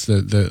podcasts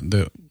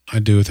that I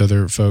do with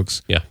other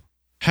folks. Yeah.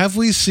 Have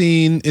we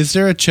seen, is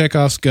there a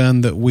Chekhov's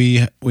gun that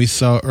we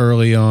saw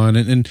early on?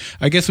 And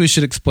I guess we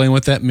should explain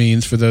what that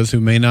means for those who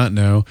may not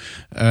know,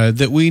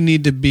 that we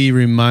need to be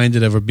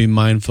reminded of or be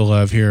mindful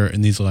of here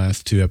in these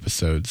last 2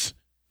 episodes.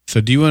 So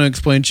do you want to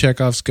explain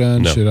Chekhov's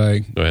gun? No. Should I?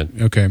 Go ahead.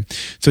 Okay.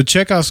 So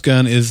Chekhov's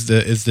gun is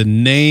the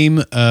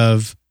name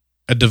of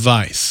a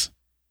device.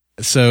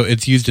 So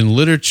it's used in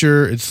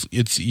literature,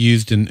 it's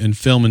used in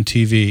film and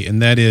TV,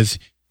 and that is,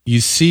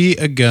 you see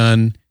a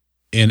gun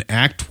in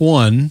Act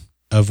 1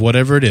 of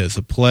whatever it is,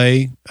 a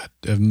play,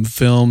 a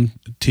film,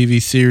 a TV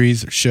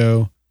series, or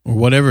show, or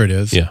whatever it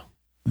is,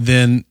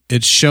 then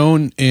it's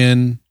shown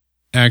in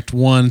Act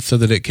 1 so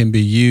that it can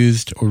be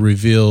used or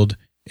revealed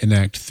in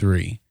Act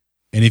 3.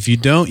 And if you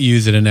don't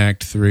use it in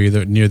Act 3,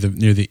 near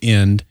the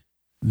end,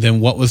 then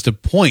what was the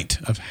point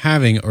of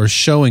having or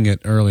showing it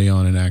early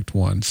on in Act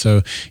 1?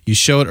 So you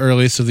show it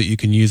early so that you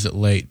can use it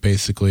late,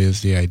 basically,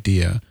 is the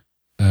idea.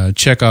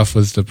 Chekhov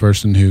was the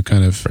person who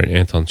kind of... Right,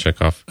 Anton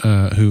Chekhov.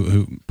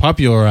 Who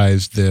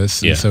popularized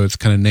this, and so it's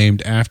kind of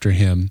named after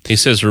him. He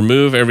says,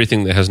 remove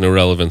everything that has no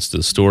relevance to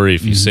the story.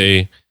 If you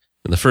say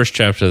in the first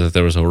chapter that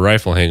there was a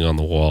rifle hanging on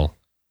the wall,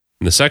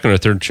 in the second or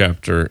third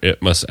chapter,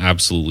 it must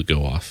absolutely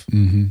go off.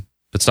 Mm-hmm.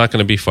 If it's not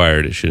going to be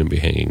fired, it shouldn't be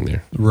hanging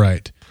there.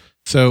 Right.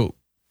 So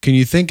can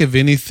you think of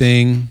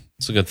anything...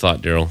 It's a good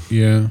thought, Daryl.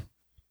 Yeah.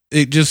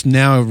 It just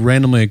now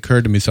randomly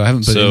occurred to me, so I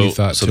haven't put any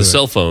thought to it. So the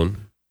cell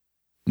phone...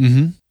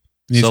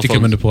 needs to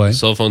come into play.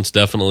 Cell phone's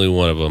definitely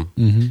one of them.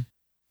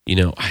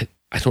 Mm-hmm.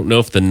 I don't know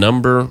if the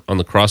number on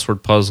the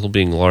crossword puzzle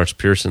being Lars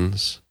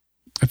Pearson's.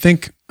 I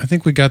think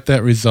we got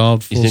that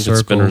resolved full circle. You think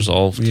it's been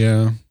resolved?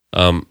 Yeah.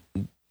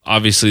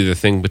 Obviously, the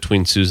thing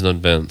between Susan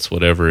and Vince,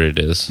 whatever it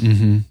is,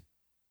 and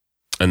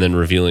then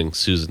revealing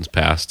Susan's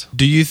past.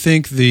 Do you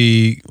think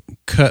the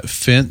cut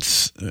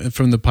fence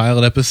from the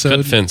pilot episode?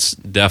 Cut fence,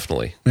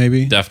 definitely.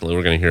 Maybe? Definitely.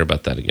 We're going to hear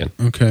about that again.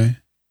 Okay.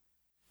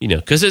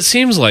 Because it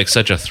seems like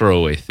such a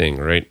throwaway thing,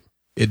 right?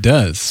 It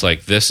does. It's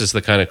like, this is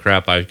the kind of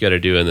crap I've got to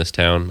do in this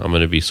town. I'm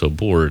going to be so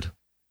bored.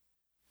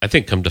 I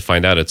think come to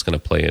find out, it's going to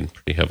play in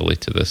pretty heavily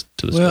to this.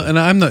 Well, and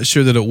I'm not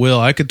sure that it will.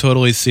 I could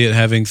totally see it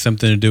having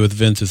something to do with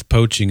Vince's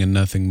poaching and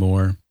nothing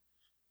more.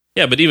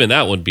 Yeah, but even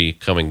that would be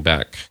coming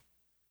back.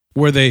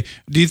 Do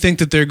you think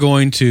that they're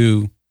going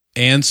to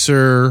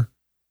answer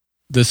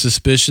the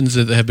suspicions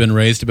that have been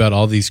raised about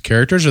all these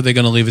characters? Or are they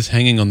going to leave us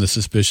hanging on the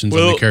suspicions of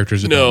the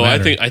characters that don't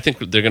matter? I think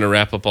they're going to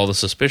wrap up all the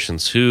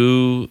suspicions.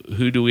 Who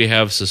do we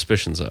have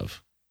suspicions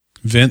of?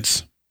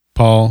 Vince,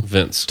 Paul,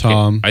 Vince,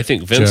 Tom. I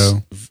think Vince,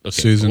 Joe,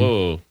 Susan.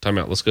 Whoa, time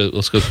out. Let's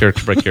go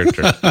character by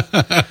character.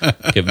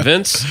 Okay,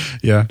 Vince.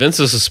 Yeah,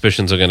 Vince's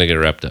suspicions are going to get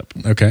wrapped up.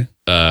 Okay,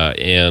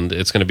 and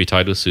it's going to be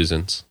tied with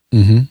Susan's.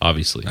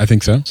 Obviously, I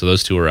think so. So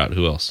those two are out.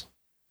 Who else?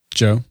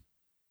 Joe.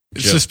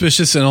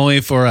 Suspicious and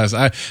only for us.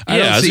 I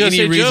don't see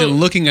any reason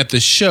looking at the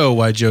show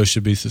why Joe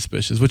should be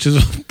suspicious, which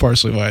is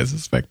partially why I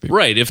suspect it.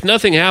 Right. If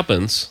nothing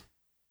happens,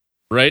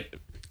 right?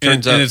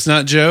 And it's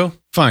not Joe,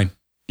 fine.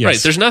 Yes.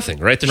 Right. There's nothing,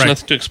 right? There's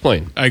nothing to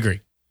explain. I agree.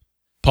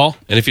 Paul?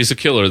 And if he's a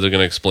killer, they're going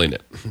to explain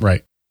it.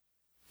 Right.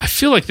 I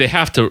feel like they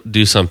have to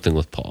do something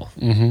with Paul.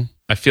 Mm-hmm.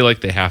 I feel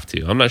like they have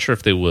to. I'm not sure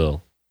if they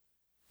will.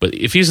 But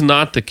if he's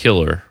not the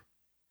killer,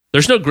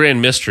 there's no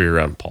grand mystery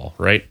around Paul,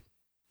 right?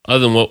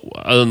 Other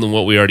than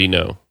what we already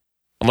know.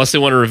 Unless they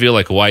want to reveal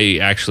like why he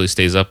actually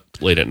stays up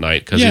late at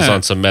night because he's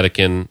on some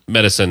medicine.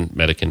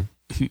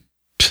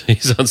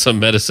 He's on some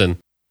medicine,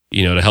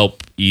 to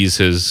help ease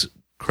his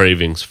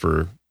cravings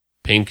for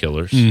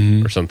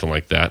painkillers or something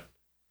like that.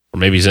 Or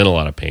maybe he's in a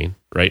lot of pain,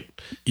 right?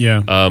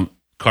 Yeah.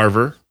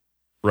 Carver,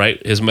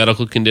 right? His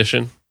medical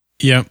condition.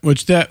 Yeah,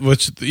 which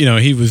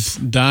he was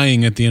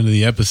dying at the end of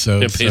the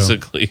episode. Yeah,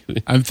 basically. So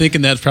I'm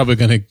thinking that's probably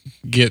going to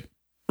get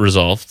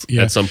resolved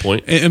at some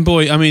point. And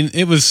boy, I mean,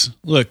 it was,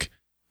 look,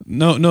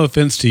 no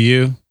offense to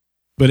you,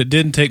 but it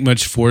didn't take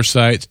much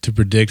foresight to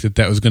predict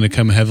that was going to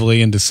come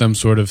heavily into some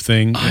sort of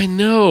thing. I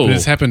know. But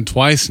it's happened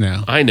twice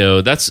now. I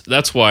know.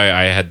 That's why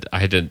I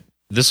had to,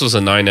 this was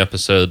a 9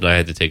 episode and I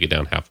had to take it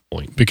down half a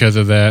point. Because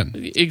of that?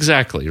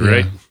 Exactly,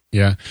 right?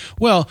 Yeah.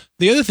 Well,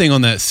 the other thing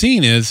on that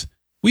scene is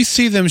we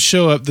see them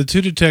show up, the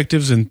 2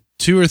 detectives and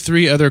 2 or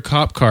 3 other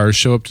cop cars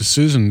show up to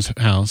Susan's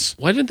house.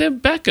 Why didn't they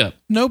have backup?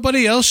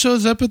 Nobody else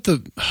shows up at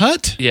the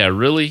hut? Yeah,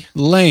 really?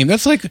 Lame.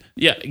 That's like...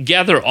 Yeah,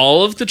 gather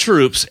all of the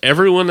troops,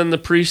 everyone in the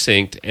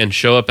precinct, and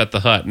show up at the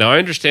hut. Now, I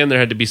understand there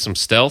had to be some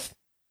stealth.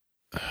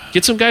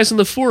 Get some guys in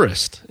the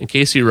forest in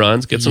case he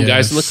runs. Get some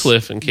guys on the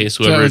cliff in case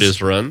whoever it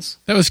is runs.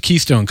 That was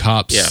Keystone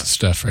Cops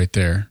stuff right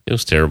there. It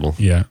was terrible.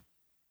 Yeah.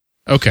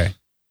 Okay.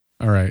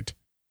 All right.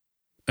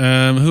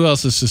 Who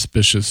else is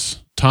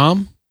suspicious?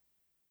 Tom?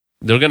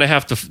 They're gonna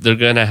have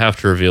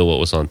to reveal what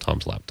was on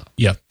Tom's laptop.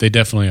 Yep, they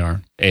definitely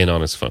are, and on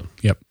his phone.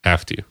 Yep,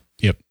 have to.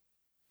 Yep,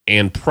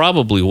 and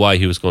probably why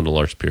he was going to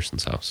Lars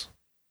Pearson's house.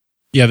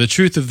 Yeah, the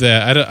truth of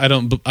that, I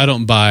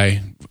don't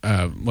buy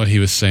what he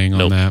was saying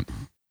on that.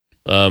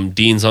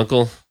 Dean's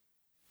uncle.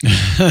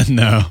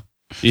 No.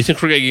 Do you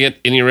think we're going to get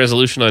any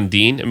resolution on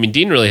Dean? I mean,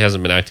 Dean really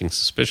hasn't been acting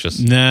suspicious.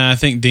 Nah, I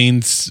think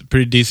Dean's a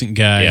pretty decent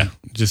guy. Yeah.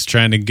 Just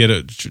trying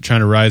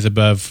to rise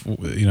above,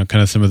 kind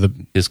of some of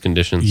his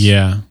conditions.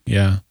 Yeah.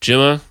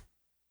 Gemma?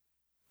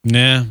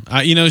 Nah.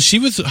 She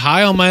was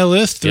high on my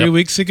list 3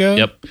 weeks ago.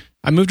 Yep.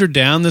 I moved her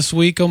down this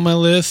week on my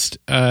list.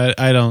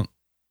 I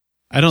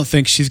don't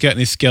think she's got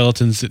any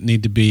skeletons that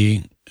need to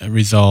be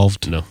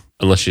resolved. No,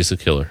 unless she's the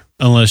killer.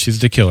 Unless she's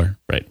the killer.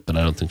 Right, but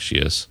I don't think she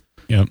is.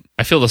 Yep.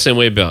 I feel the same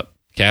way about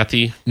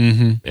Kathy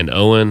and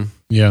Owen.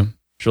 Yeah.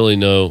 There's really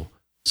no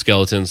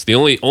skeletons. The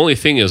only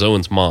thing is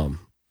Owen's mom,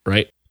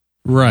 right?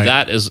 Right.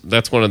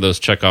 That's one of those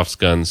Chekhov's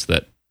guns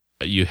that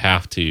they've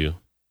got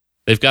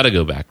to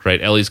go back,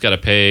 right? Ellie's got to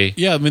pay.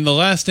 Yeah, I mean the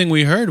last thing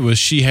we heard was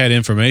she had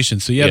information.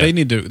 So they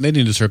need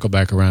to circle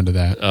back around to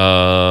that.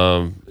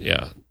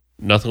 Yeah.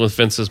 Nothing with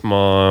Vince's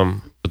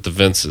mom, but the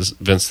Vince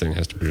thing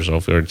has to be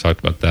resolved. We already talked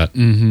about that.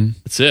 Mm-hmm.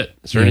 That's it.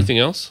 Is there anything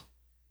else?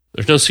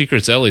 There's no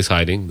secrets Ellie's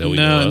hiding that we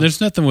know of. And there's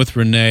nothing with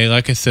Renee.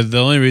 Like I said, the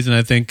only reason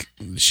I think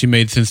she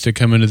made sense to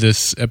come into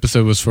this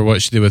episode was for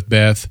what she did with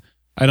Beth.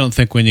 I don't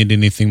think we need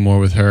anything more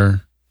with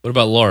her. What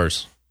about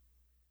Lars?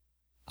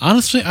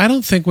 Honestly, I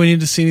don't think we need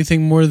to see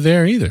anything more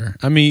there either.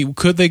 I mean,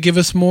 could they give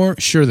us more?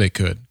 Sure they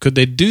could. Could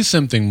they do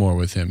something more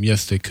with him?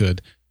 Yes, they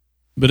could.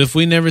 But if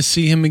we never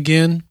see him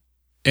again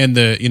and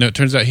it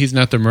turns out he's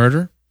not the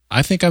murderer,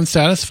 I think I'm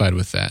satisfied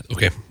with that.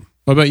 Okay.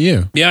 What about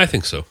you? Yeah, I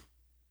think so.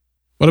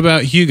 What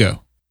about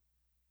Hugo?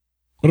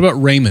 What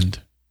about Raymond?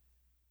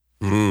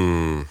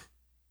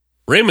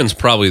 Raymond's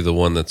probably the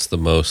one that's the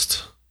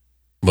most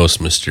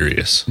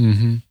mysterious.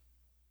 Mm-hmm.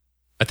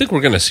 I think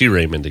we're going to see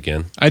Raymond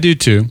again. I do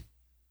too.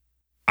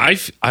 I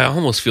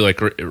almost feel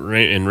like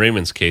in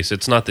Raymond's case,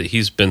 it's not that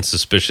he's been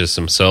suspicious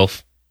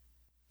himself,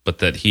 but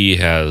that he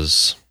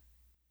has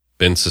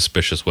been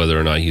suspicious whether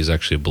or not he's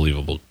actually a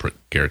believable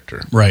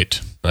character.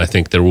 Right. I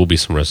think there will be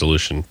some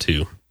resolution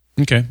too.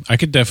 Okay, I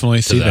could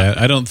definitely see that.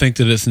 I don't think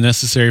that it's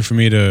necessary for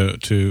me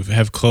to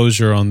have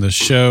closure on the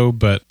show,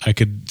 but I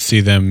could see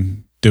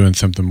them doing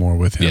something more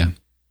with him. Yeah.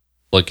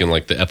 Like in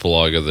the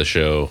epilogue of the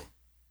show,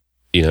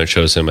 it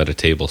shows him at a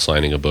table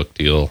signing a book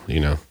deal,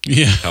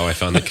 How I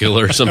Found the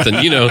Killer or something,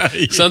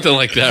 something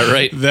like that,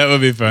 right? That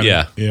would be fun.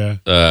 Yeah.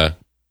 Yeah.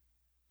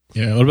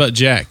 What about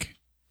Jack?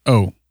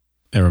 Oh,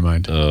 never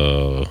mind.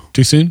 Oh.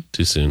 Too soon?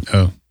 Too soon.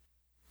 Oh.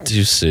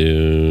 Too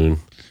soon.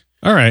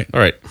 All right.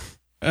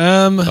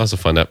 That was a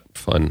fun. That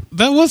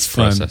was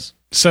fun. Process.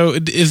 So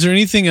is there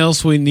anything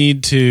else we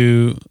need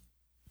to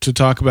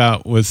talk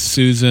about with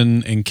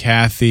Susan and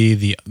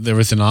Kathy? There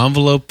was an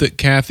envelope that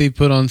Kathy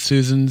put on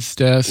Susan's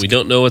desk. We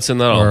don't know what's in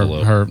that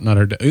envelope.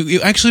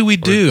 Actually, we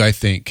do, I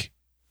think.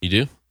 You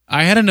do?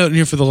 I had a note in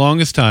here for the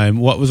longest time,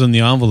 what was in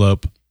the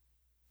envelope.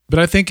 But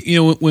I think,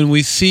 when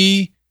we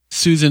see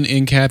Susan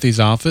in Kathy's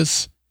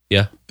office,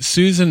 yeah,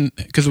 Susan,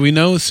 because we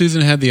know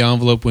Susan had the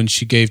envelope when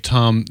she gave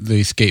Tom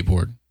the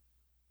skateboard.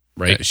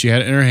 Right. She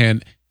had it in her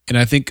hand. And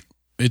I think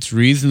it's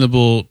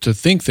reasonable to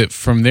think that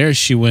from there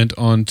she went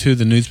on to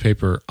the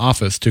newspaper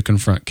office to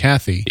confront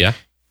Kathy. Yeah.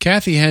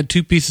 Kathy had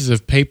 2 pieces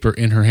of paper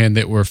in her hand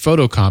that were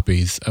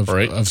photocopies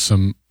of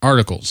some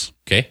articles.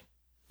 Okay.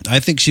 I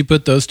think she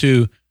put those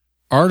 2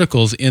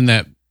 articles in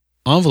that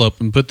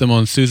envelope and put them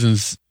on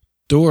Susan's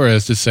door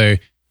as to say,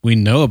 we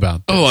know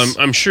about this. Oh,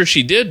 I'm sure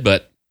she did,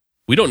 but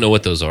we don't know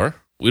what those are.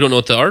 We don't know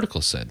what the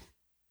article said.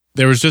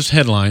 There was just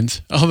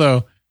headlines,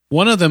 although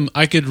one of them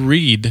I could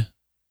read.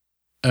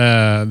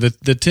 The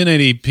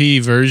 1080p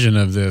version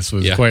of this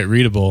was quite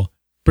readable.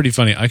 Pretty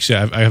funny.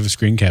 Actually, I have a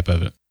screen cap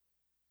of it.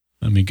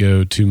 Let me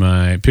go to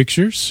my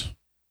pictures.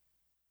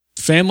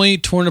 Family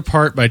torn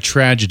apart by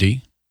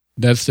tragedy.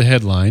 That's the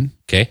headline.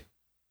 Okay.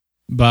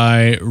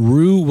 By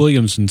Rue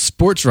Williamson,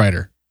 sports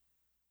writer.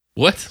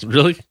 What?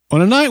 Really?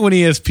 On a night when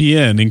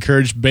ESPN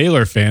encouraged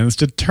Baylor fans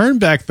to turn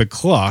back the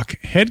clock,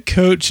 head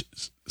coach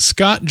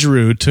Scott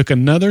Drew took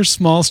another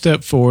small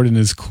step forward in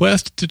his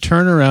quest to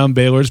turn around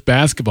Baylor's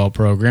basketball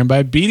program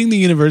by beating the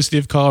University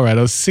of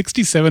Colorado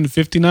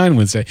 67-59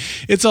 Wednesday.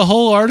 It's a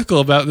whole article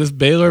about this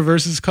Baylor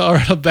versus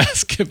Colorado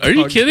basketball. Are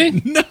you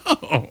kidding?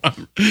 No.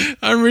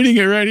 I'm reading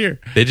it right here.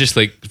 They just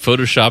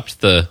photoshopped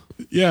the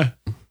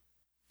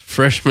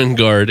freshman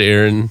guard,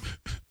 Aaron.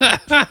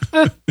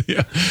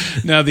 Yeah.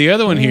 Now, the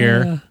other one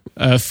here,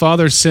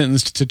 father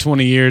sentenced to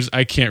 20 years.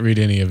 I can't read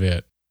any of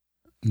it.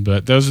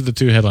 But those are the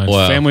 2 headlines.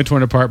 Wow. Family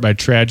torn apart by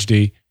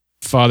tragedy.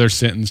 Father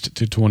sentenced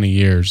to 20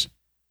 years.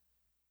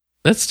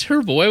 That's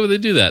terrible. Why would they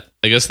do that?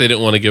 I guess they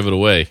didn't want to give it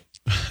away.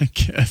 I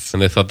guess.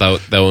 And they thought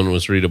that one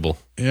was readable.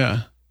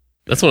 Yeah.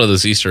 That's one of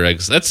those Easter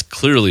eggs. That's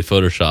clearly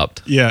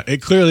photoshopped. Yeah,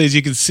 it clearly is.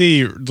 You can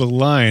see the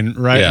line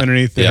right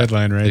underneath the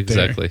headline right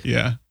exactly. there.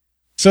 Yeah.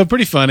 So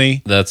pretty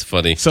funny. That's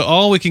funny. So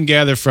all we can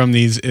gather from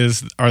these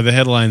are the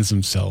headlines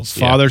themselves.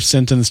 Father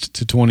sentenced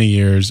to 20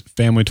 years.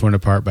 Family torn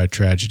apart by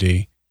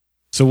tragedy.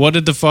 So what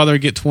did the father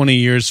get 20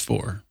 years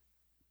for?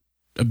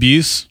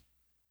 Abuse?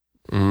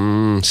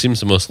 Seems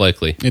the most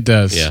likely. It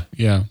does.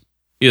 Yeah.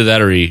 Either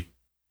that or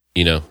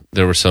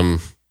there was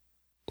some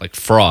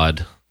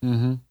fraud.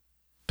 Mm-hmm.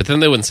 But then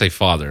they wouldn't say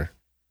father.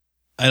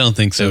 I don't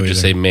think so. They would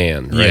just say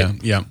man,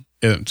 right? Yeah.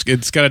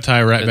 It's got to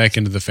tie right back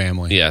into the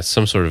family. Yeah,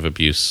 some sort of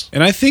abuse.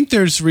 And I think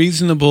there's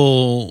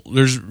reasonable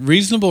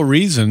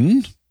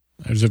reason.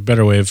 There's a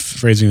better way of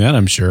phrasing that,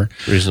 I'm sure.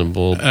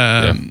 Reasonable.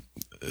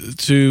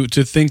 To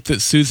think that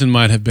Susan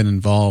might have been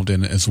involved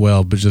in it as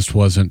well, but there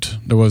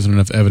wasn't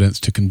enough evidence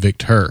to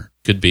convict her.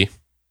 Could be.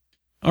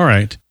 All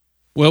right.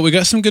 Well, we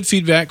got some good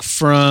feedback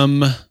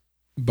from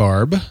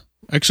Barb.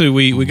 Actually,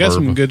 we got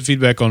some good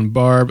feedback on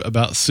Barb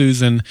about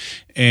Susan,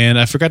 and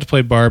I forgot to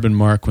play Barb and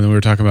Mark when we were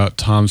talking about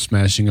Tom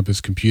smashing up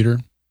his computer.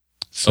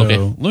 So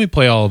let me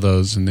play all of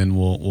those, and then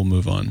we'll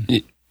move on.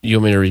 You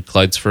want me to read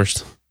Clyde's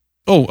first?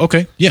 Oh,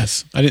 okay.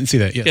 Yes. I didn't see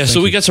that. Yes, yeah,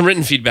 so we got some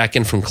written feedback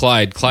in from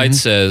Clyde. Clyde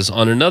says,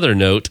 on another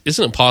note,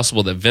 isn't it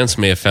possible that Vince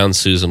may have found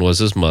Susan was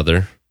his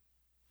mother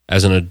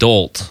as an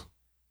adult,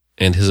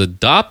 and his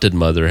adopted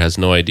mother has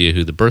no idea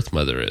who the birth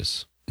mother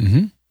is?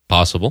 Mm-hmm.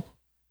 Possible.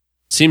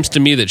 Seems to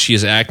me that she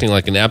is acting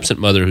like an absent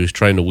mother who's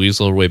trying to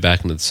weasel her way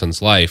back into the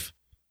son's life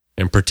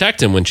and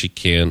protect him when she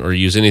can, or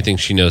use anything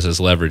she knows as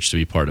leverage to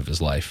be part of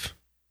his life.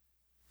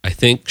 I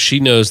think she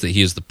knows that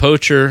he is the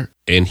poacher,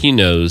 and he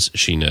knows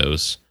she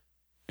knows.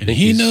 And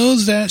he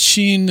knows that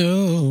she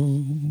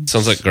knows.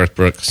 Sounds like Garth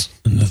Brooks.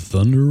 And the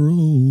thunder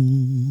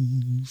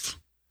rolls.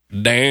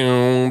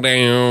 Down,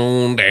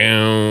 down,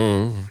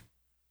 down.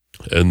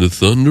 And the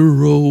thunder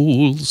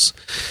rolls.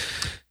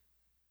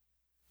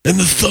 And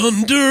the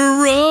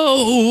thunder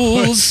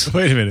rolls.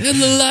 Wait a minute.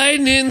 And the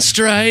lightning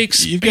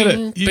strikes. You've got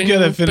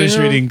to finish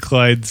reading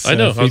Clyde's I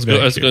know. I was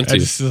going to.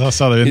 I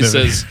saw the end of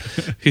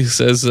it. He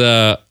says,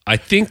 I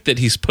think that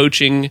he's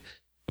poaching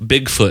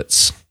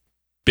Bigfoots.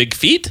 Big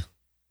feet?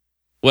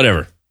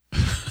 Whatever.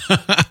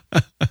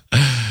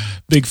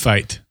 Big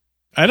fight.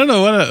 I don't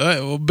know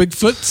what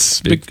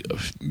Bigfoots,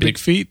 big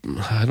feet.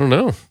 I don't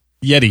know.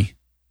 Yeti.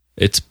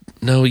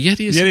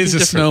 Yeti's a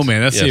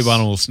snowman. That's the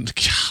abominable.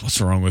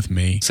 What's wrong with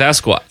me?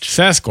 Sasquatch.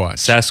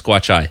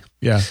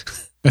 Yeah,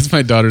 that's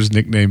my daughter's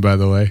nickname, by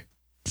the way.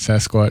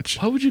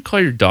 Sasquatch. Why would you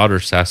call your daughter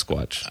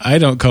Sasquatch? I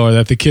don't call her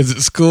that. The kids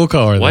at school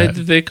call her that. Why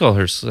did they call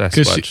her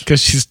Sasquatch?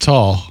 Because she's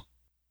tall.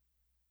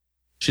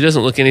 She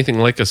doesn't look anything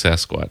like a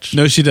Sasquatch.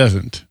 No, she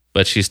doesn't.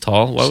 But she's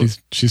tall? Well,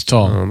 she's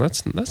tall. Oh,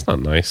 that's not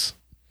nice.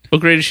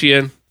 What grade is she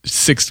in?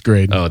 6th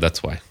grade. Oh,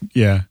 that's why.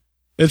 Yeah.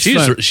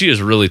 She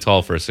is really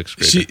tall for a 6th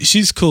grader.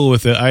 She's cool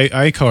with it.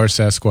 I call her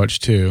Sasquatch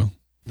too.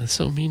 That's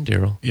so mean,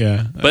 Daryl.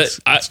 Yeah. But,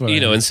 in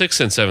 6th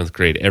and 7th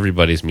grade,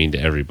 everybody's mean to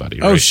everybody,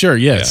 right? Oh, sure.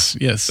 Yes.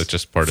 Yeah. Yes. That's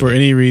just part of it. For it.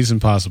 any reason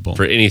possible.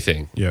 For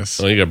anything. Yes.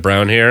 Oh, you got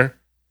brown hair?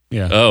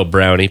 Yeah. Oh,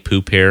 brownie,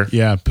 poop hair.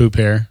 Yeah, poop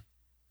hair.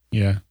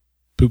 Yeah.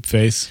 Poop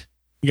face.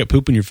 You got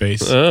poop in your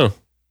face. Oh.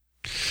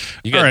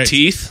 You got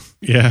teeth?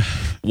 Yeah.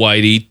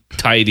 Whitey,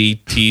 tighty,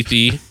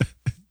 teethy.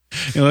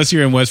 Unless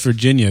you're in West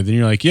Virginia, then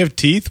you're like, you have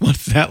teeth?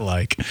 What's that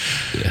like?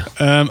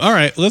 Yeah. All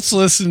right, let's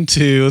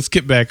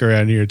get back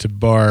around here to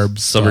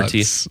Barb's summer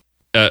thoughts.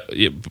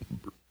 Teeth.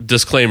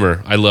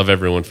 Disclaimer, I love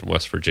everyone from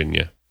West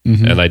Virginia,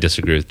 and I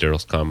disagree with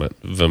Daryl's comment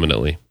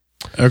vehemently.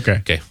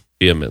 Okay,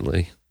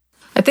 vehemently.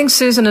 I think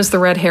Susan is the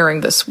red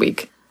herring this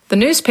week. The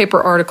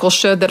newspaper article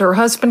showed that her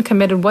husband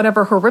committed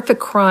whatever horrific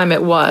crime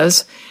it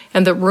was,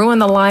 and that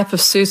ruined the life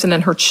of Susan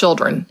and her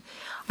children.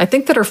 I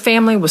think that her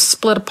family was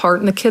split apart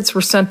and the kids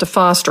were sent to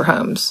foster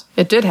homes.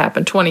 It did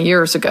happen 20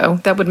 years ago.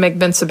 That would make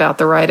Vince about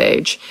the right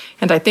age.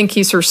 And I think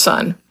he's her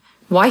son.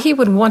 Why he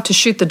would want to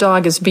shoot the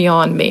dog is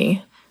beyond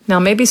me. Now,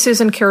 maybe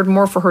Susan cared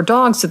more for her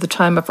dogs at the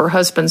time of her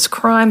husband's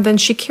crime than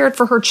she cared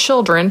for her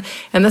children,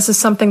 and this is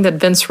something that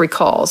Vince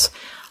recalls.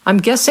 I'm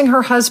guessing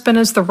her husband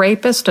is the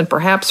rapist and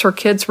perhaps her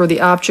kids were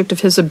the object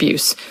of his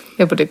abuse.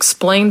 It would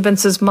explain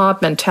Vince's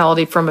mob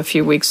mentality from a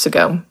few weeks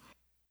ago.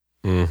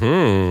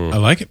 Mm-hmm. I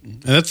like it.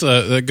 And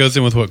that goes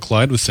in with what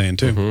Clyde was saying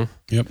too. Mm-hmm.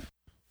 Yep.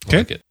 Okay.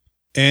 Like it.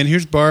 And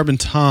here's Barb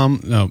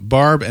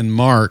and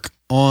Mark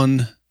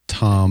on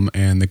Tom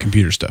and the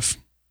computer stuff.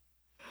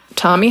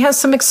 Tommy has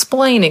some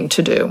explaining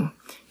to do.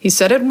 He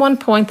said at one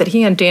point that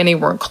he and Danny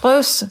weren't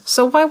close,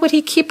 so why would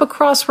he keep a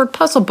crossword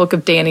puzzle book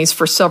of Danny's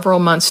for several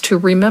months to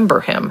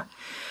remember him?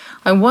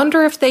 I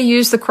wonder if they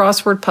used the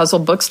crossword puzzle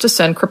books to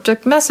send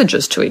cryptic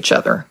messages to each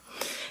other.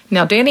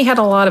 Now, Danny had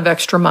a lot of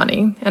extra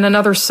money and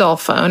another cell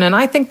phone, and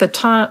I think that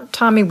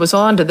Tommy was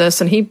on to this,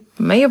 and he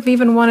may have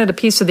even wanted a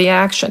piece of the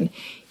action.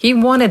 He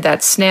wanted that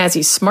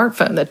snazzy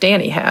smartphone that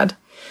Danny had.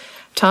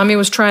 Tommy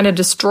was trying to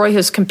destroy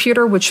his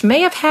computer, which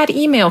may have had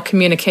email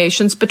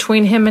communications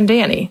between him and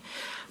Danny.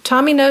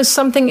 Tommy knows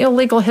something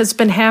illegal has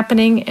been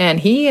happening, and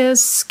he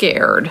is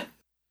scared.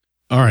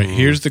 All right,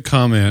 here's the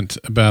comment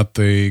about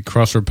the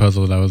crossword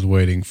puzzle that I was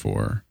waiting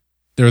for.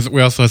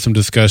 We also had some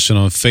discussion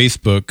on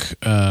Facebook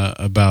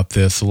about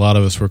this. A lot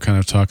of us were kind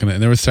of talking,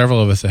 and there were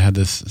several of us that had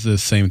this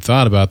same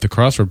thought about the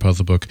crossword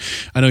puzzle book.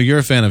 I know you're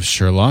a fan of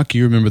Sherlock.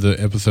 You remember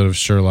the episode of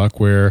Sherlock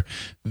where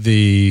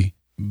the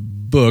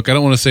book, I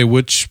don't want to say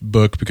which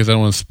book because I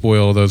don't want to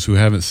spoil those who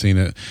haven't seen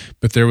it,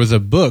 but there was a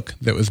book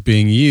that was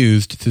being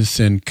used to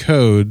send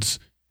codes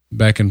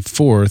back and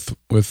forth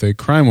with a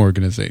crime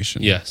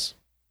organization. Yes.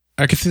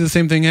 I could see the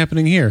same thing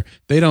happening here.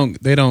 They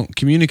don't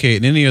communicate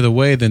in any other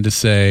way than to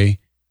say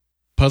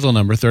puzzle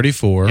number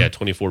 34. Yeah,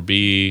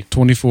 24B.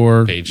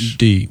 24 page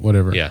D,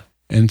 whatever. Yeah.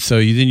 And so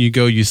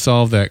you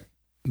solve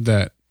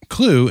that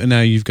clue, and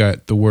now you've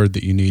got the word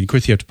that you need. Of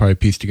course, you have to probably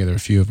piece together a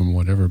few of them or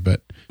whatever,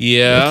 but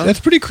yeah,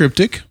 that's pretty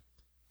cryptic.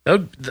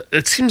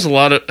 It seems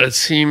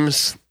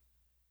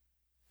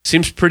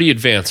pretty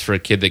advanced for a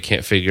kid that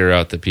can't figure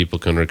out that people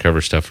can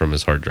recover stuff from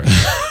his hard drive.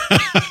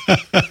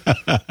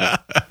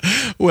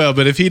 Well,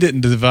 but if he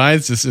didn't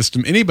devise the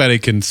system, anybody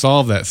can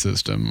solve that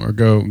system or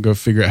go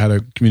figure out how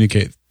to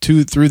communicate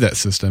through that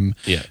system.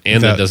 Yeah,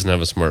 and that doesn't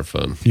have a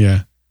smartphone.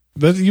 Yeah,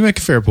 but you make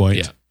a fair point.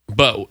 Yeah,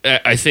 but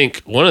I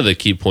think one of the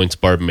key points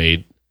Barb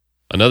made,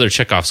 another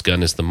Chekhov's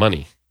gun, is the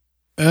money.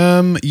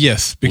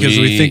 Yes, because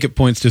we think it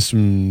points to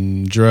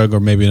some drug or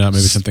maybe not,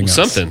 maybe something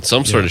else.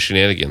 Some sort of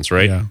shenanigans,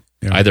 right? Yeah.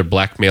 Either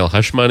blackmail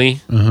hush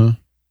money,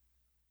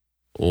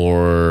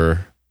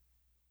 or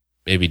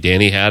maybe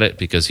Danny had it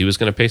because he was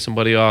going to pay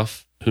somebody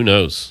off. Who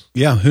knows?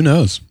 Yeah, who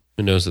knows?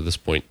 Who knows at this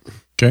point?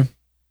 Okay.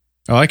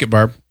 I like it,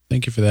 Barb.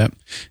 Thank you for that.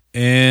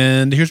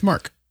 And here's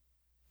Mark.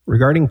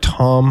 Regarding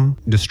Tom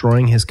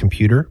destroying his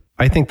computer,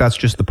 I think that's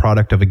just the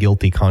product of a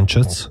guilty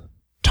conscience.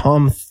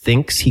 Tom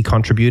thinks he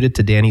contributed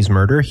to Danny's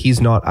murder.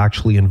 He's not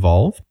actually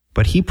involved,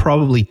 but he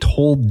probably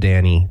told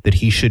Danny that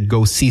he should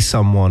go see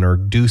someone or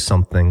do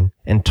something,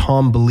 and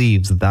Tom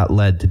believes that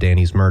led to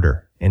Danny's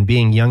murder. And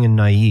being young and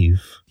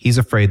naive, he's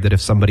afraid that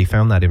if somebody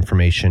found that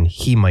information,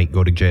 he might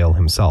go to jail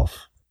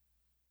himself.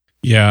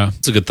 Yeah.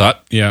 It's a good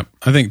thought. Yeah.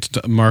 I think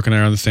Mark and I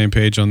are on the same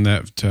page on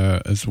that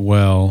as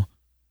well.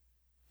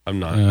 I'm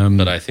not,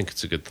 but I think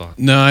it's a good thought.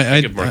 No,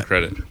 I give Mark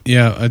credit.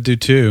 Yeah, I do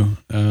too.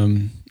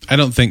 I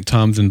don't think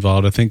Tom's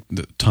involved. I think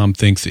that Tom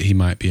thinks that he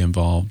might be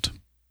involved.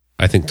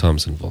 I think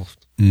Tom's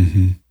involved.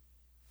 Mm-hmm.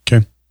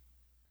 Okay.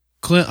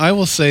 Clint, I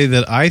will say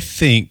that I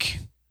think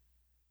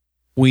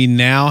we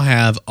now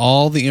have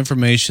all the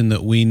information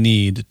that we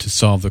need to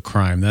solve the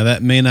crime. Now,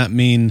 that may not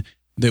mean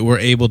that we're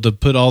able to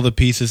put all the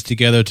pieces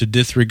together to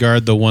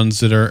disregard the ones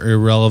that are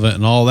irrelevant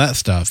and all that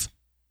stuff.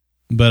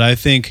 But I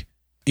think,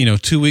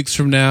 2 weeks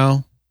from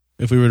now,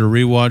 if we were to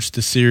rewatch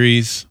the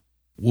series,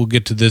 we'll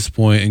get to this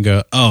point and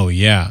go, oh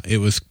yeah, it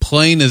was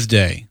plain as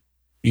day.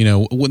 You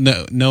know,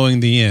 knowing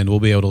the end, we'll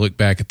be able to look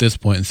back at this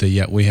point and say,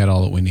 yeah, we had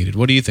all that we needed.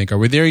 What do you think? Are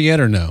we there yet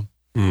or no?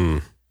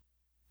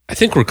 I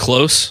think we're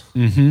close.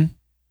 Mm-hmm.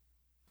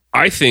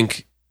 I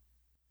think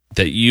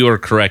that you are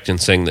correct in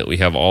saying that we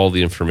have all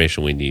the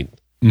information we need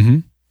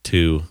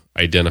to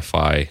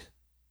identify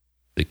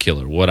the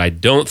killer. What I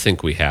don't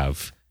think we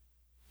have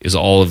is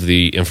all of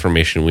the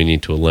information we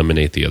need to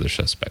eliminate the other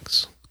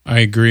suspects. I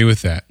agree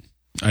with that.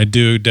 I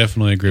do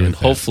definitely agree with that.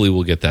 Hopefully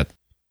we'll get that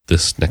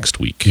this next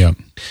week. Yeah.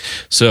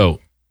 So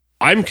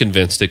I'm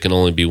convinced it can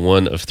only be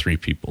one of 3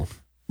 people.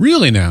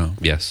 Really now?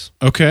 Yes.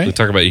 Okay. We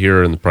talk about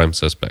here in the prime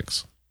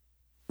suspects.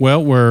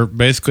 Well, we're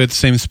basically at the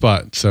same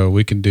spot, so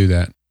we can do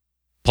that.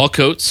 Paul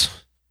Coates.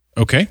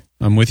 Okay,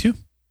 I'm with you.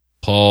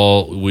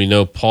 We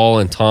know Paul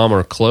and Tom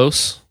are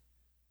close.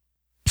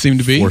 Seem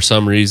to be. For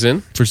some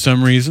reason.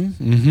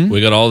 Mm-hmm.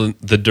 We got all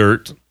the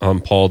dirt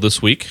on Paul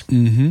this week.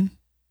 Mm-hmm.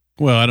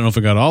 Well, I don't know if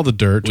we got all the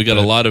dirt. We got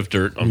a lot of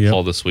dirt on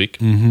Paul this week.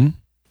 Mm-hmm.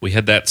 We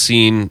had that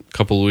scene a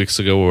couple of weeks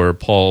ago where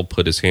Paul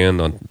put his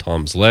hand on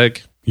Tom's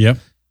leg. Yep.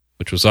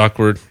 Which was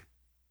awkward.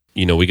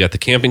 You know, we got the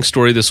camping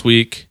story this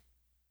week.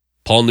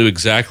 Paul knew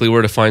exactly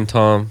where to find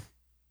Tom.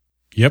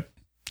 Yep.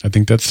 I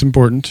think that's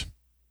important.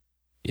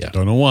 Yeah.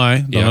 Don't know why.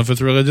 Don't know if it's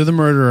related to the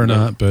murder or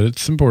not, but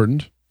it's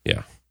important.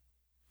 Yeah.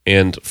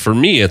 And for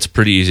me, it's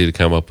pretty easy to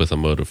come up with a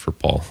motive for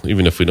Paul,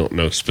 even if we don't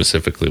know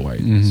specifically why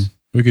it is.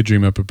 We could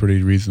dream up a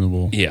pretty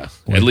reasonable way.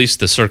 At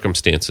least the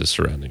circumstances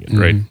surrounding it,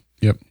 right?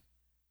 Yep.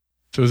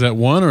 So is that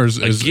one, or is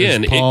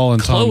Paul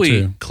and Tom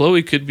too?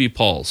 Chloe could be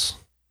Paul's,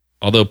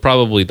 although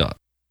probably not.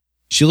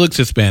 She looks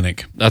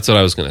Hispanic. That's what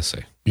I was going to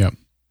say. Yep.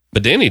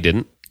 But Danny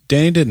didn't.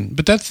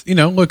 But that's,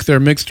 look, they're a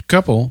mixed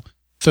couple,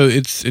 so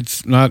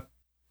it's not.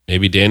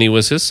 Maybe Danny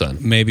was his son.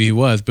 Maybe he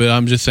was, but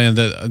I'm just saying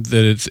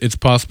that it's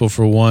possible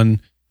for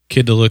one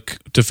kid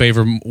to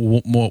favor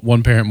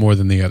one parent more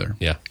than the other.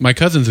 Yeah. My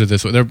cousins are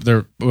this way.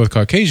 They're both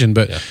Caucasian,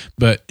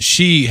 but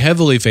she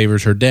heavily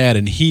favors her dad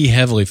and he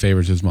heavily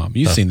favors his mom.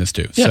 You've seen this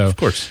too. Yeah, so of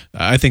course.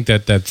 I think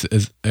that's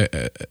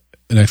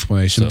an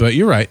explanation, but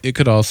you're right. It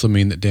could also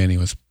mean that Danny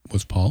was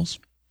Paul's.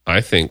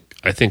 I think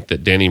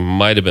that Danny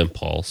might have been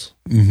Paul's.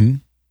 Mm-hmm.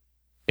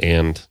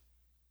 And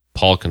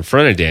Paul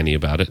confronted Danny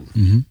about it.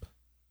 Mm-hmm.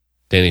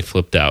 Danny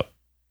flipped out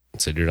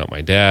and said, "You're not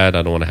my dad.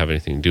 I don't want to have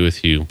anything to do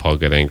with you." Paul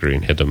got angry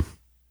and hit him.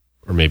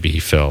 Or maybe he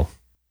fell.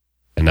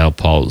 And now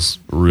Paul's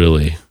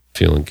really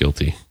feeling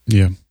guilty.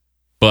 Yeah.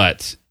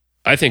 But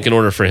I think in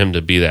order for him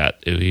to be that,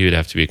 he would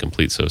have to be a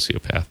complete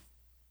sociopath.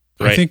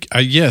 Right? I think,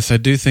 yes, I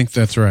do think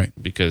that's right.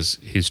 Because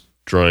he's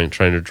trying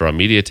to draw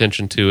media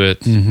attention to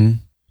it. Mm-hmm.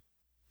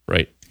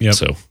 Right? Yep.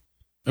 So.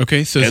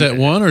 Okay, so is that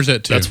one or is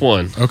that 2? That's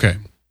 1. Okay.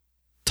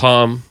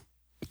 Tom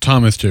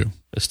is 2.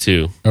 Is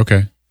 2.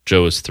 Okay.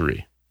 Joe is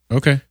 3.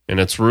 Okay.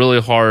 And it's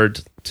really hard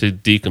to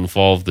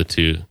deconvolve the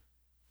 2.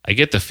 I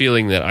get the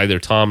feeling that either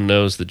Tom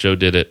knows that Joe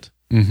did it,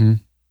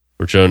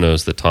 or Joe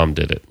knows that Tom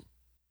did it,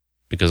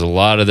 because a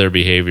lot of their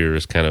behavior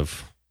is kind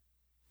of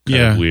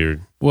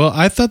weird. Well,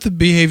 I thought the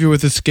behavior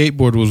with the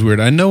skateboard was weird.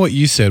 I know what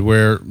you said,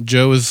 where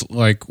Joe is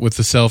like with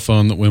the cell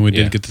phone. When we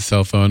did get the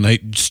cell phone, hey,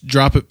 just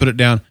drop it, put it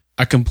down.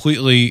 I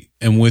completely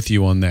am with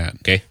you on that.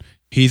 Okay.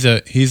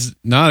 He's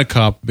not a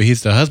cop, but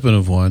he's the husband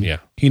of one. Yeah.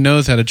 He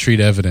knows how to treat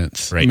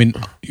evidence. Right. I mean,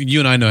 you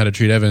and I know how to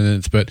treat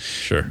evidence, but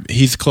sure,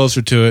 he's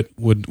closer to it,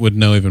 would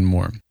know even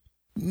more.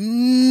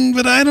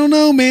 But I don't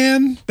know,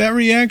 man. That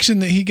reaction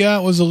that he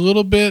got was a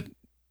little bit,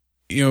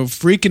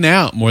 freaking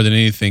out more than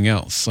anything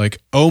else. Like,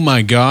 oh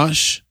my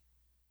gosh,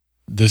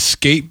 the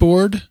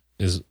skateboard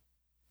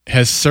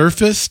has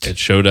surfaced. It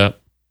showed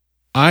up.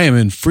 I am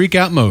in freak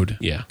out mode.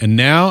 Yeah. And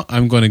now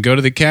I'm going to go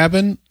to the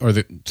cabin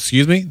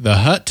the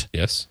hut.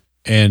 Yes.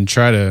 And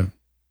try to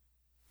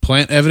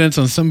plant evidence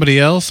on somebody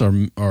else,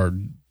 or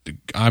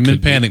I'm in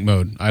panic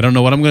mode. I don't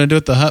know what I'm going to do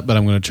at the hut, but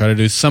I'm going to try to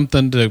do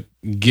something to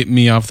get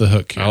me off the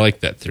hook here. I like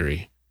that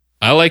theory.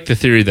 I like the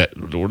theory that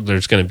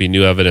there's going to be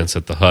new evidence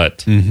at the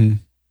hut, and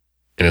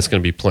it's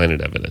going to be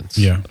planted evidence.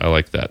 Yeah. I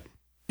like that.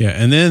 Yeah,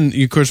 and then,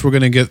 of course, we're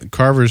going to get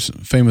Carver's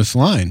famous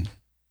line.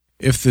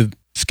 If the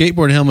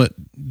skateboard helmet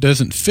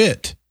doesn't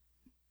fit,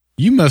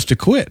 you must have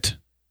quit.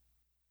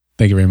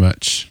 Thank you very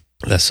much.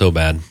 That's so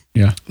bad.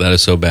 Yeah. That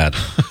is so bad.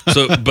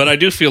 But I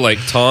do feel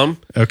like Tom,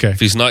 if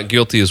he's not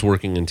guilty, is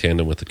working in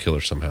tandem with the killer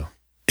somehow.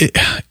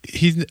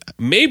 He's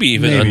maybe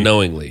even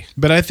unknowingly.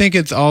 But I think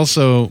it's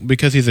also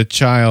because he's a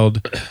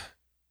child.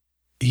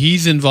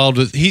 He's involved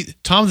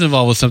with Tom's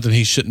involved with something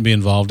he shouldn't be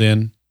involved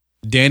in.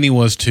 Danny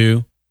was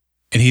too,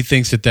 and he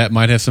thinks that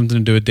might have something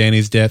to do with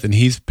Danny's death, and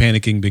he's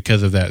panicking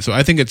because of that. So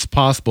I think it's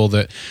possible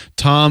that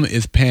Tom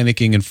is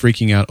panicking and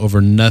freaking out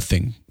over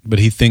nothing, but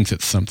he thinks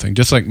it's something.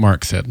 Just like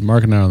Mark said.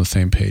 Mark and I are on the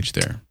same page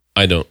there.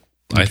 I don't.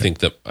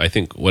 Okay. I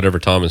think whatever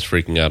Tom is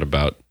freaking out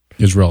about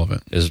is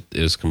relevant.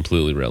 Is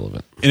completely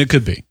relevant. And it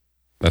could be.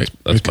 That's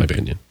my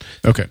opinion.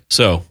 Okay.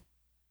 So,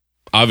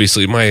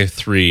 obviously my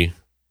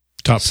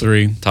top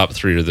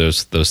three are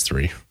those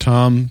 3.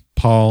 Tom,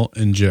 Paul,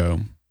 and Joe.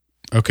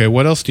 Okay, who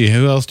else do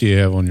you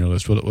have on your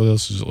list? What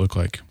else does it look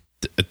like?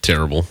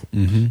 Terrible.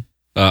 Mm-hmm.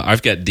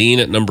 I've got Dean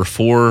at number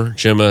 4,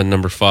 Gemma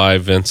number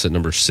 5, Vince at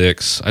number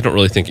 6. I don't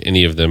really think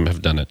any of them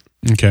have done it.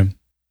 Okay.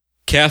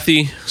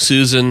 Kathy,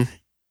 Susan.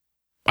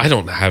 I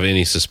don't have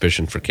any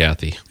suspicion for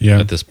Kathy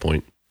at this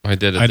point. I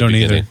did at the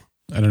beginning.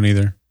 I don't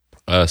either.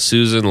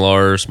 Susan,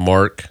 Lars,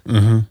 Mark.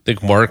 I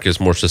think Mark is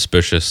more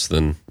suspicious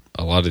than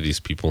a lot of these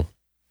people.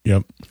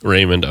 Yep.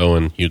 Raymond,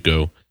 Owen,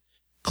 Hugo,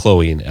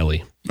 Chloe, and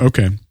Ellie.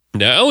 Okay.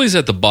 Now, Ellie's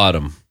at the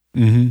bottom.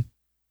 Mm-hmm.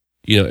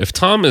 You know, if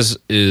Tom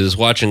is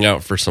watching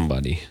out for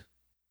somebody,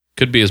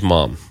 could be his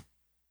mom.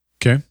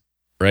 Okay.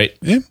 Right?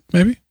 Yeah,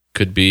 maybe.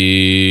 Could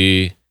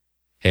be,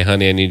 hey,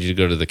 honey, I need you to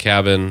go to the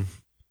cabin.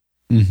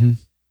 Mm-hmm.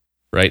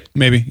 Right?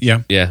 Maybe,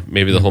 yeah. Yeah,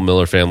 maybe the whole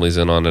Miller family's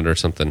in on it or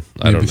something.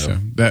 I don't know. So.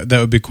 That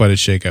would be quite a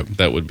shakeup.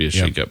 That would be a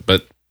shakeup,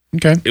 but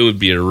okay, it would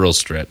be a real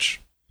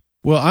stretch.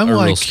 Well, I'm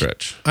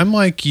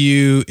like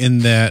you in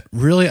that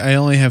really I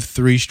only have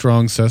 3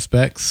 strong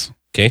suspects.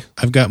 Okay.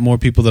 I've got more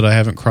people that I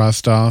haven't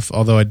crossed off,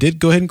 although I did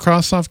go ahead and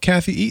cross off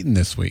Kathy Eaton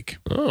this week.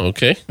 Oh,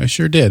 okay. I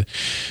sure did.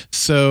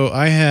 So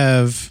I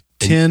have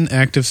 10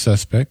 active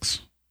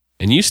suspects.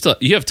 And you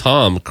have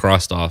Tom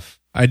crossed off.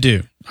 I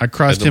do. I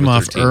crossed him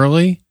off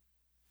early,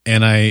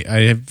 and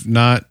I have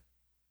not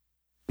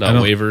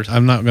wavered.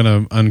 I'm not going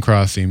to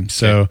uncross him.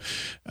 So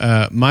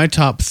my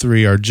top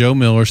 3 are Joe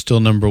Miller, still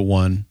number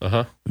 1.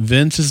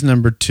 Vince is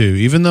number 2.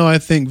 Even though I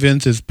think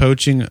Vince is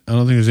poaching, I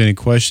don't think there's any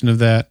question of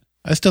that.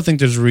 I still think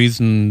there's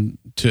reason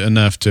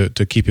enough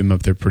to keep him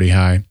up there pretty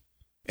high.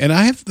 And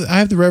I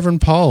have the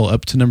Reverend Paul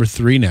up to number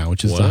 3 now,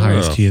 which is the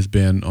highest he has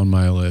been on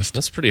my list.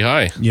 That's pretty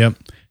high. Yep.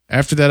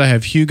 After that, I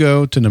have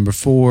Hugo to number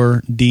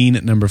 4, Dean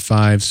at number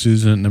 5,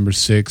 Susan at number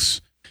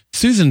 6.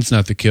 Susan's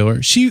not the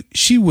killer. She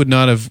would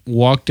not have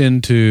walked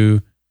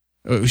into.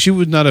 She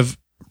would not have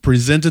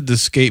presented the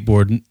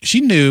skateboard. She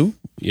knew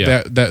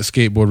that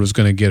skateboard was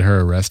going to get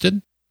her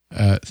arrested.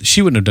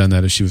 She wouldn't have done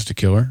that if she was the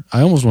killer.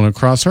 I almost want to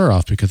cross her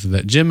off because of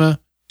that. Gemma,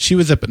 she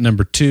was up at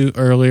number 2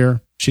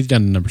 earlier. She's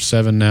down to number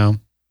 7 now.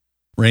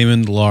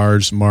 Raymond,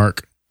 Lars,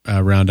 Mark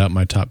round out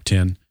my top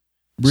 10.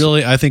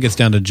 Really, I think it's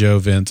down to Joe,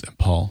 Vince, and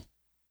Paul.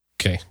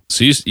 Okay.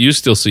 So you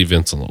still see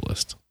Vince on the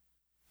list?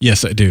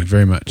 Yes, I do,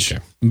 very much.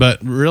 Okay. But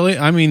really,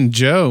 I mean,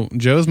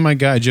 Joe's my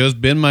guy. Joe's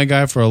been my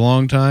guy for a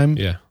long time.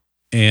 Yeah.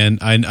 And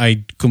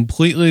I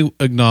completely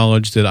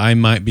acknowledge that I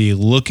might be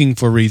looking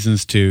for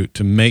reasons to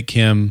make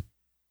him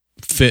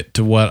fit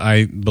to what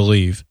I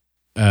believe.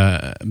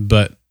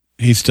 But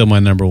he's still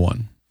my number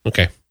 1.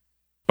 Okay.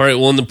 All right.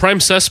 Well, in the prime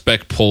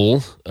suspect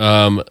poll,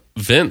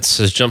 Vince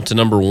has jumped to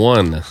number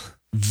 1.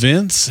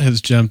 Vince has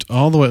jumped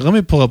all the way. Let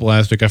me pull up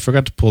last week. I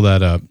forgot to pull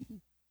that up.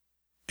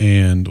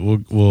 And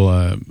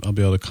I'll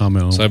be able to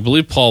comment on. So I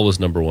believe Paul was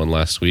number 1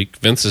 last week.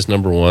 Vince is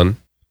number 1.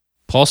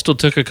 Paul still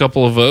took a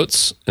couple of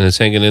votes and is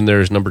hanging in there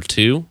as number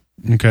 2.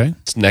 Okay.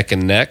 It's neck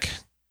and neck.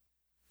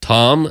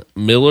 Tom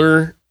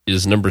Miller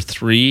is number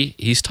 3.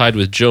 He's tied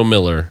with Joe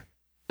Miller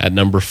at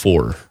number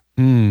 4.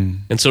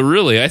 And so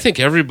really, I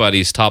think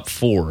everybody's top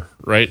 4,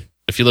 right?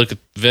 If you look at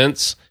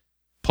Vince,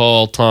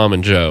 Paul, Tom,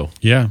 and Joe.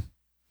 Yeah.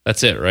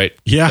 That's it, right?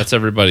 Yeah. That's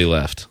everybody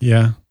left.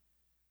 Yeah.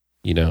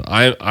 You know,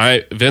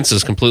 Vince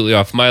is completely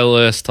off my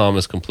list. Tom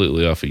is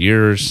completely off of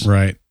yours.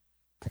 Right.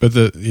 But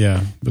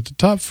the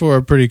top 4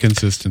 are pretty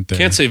consistent there.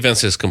 Can't say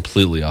Vince is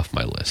completely off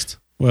my list.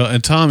 Well,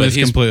 and Tom is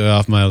completely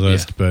off my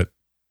list, but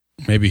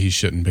maybe he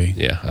shouldn't be.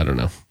 Yeah, I don't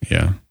know.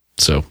 Yeah.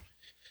 So,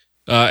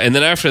 and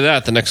then after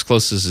that, the next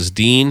closest is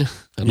Dean.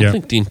 I don't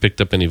think Dean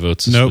picked up any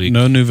votes this week.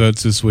 No new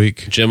votes this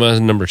week. Gemma is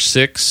number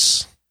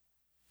 6.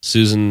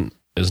 Susan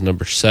is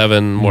number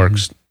 7.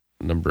 Mark's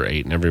number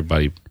 8, and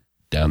everybody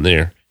down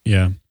there.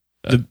 Yeah.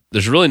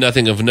 There's really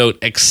nothing of note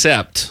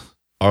except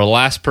our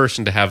last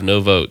person to have no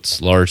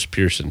votes, Lars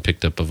Pearson,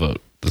 picked up a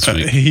vote this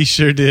week. He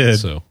sure did.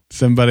 So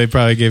somebody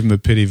probably gave him a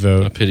pity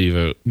vote. A pity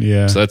vote.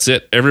 Yeah. So that's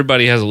it.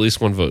 Everybody has at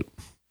least 1 vote.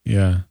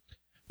 Yeah.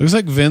 Looks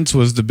like Vince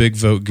was the big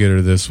vote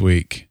getter this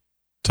week.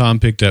 Tom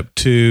picked up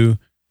 2.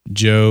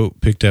 Joe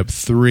picked up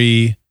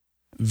 3.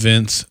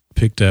 Vince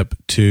picked up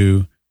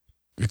 2.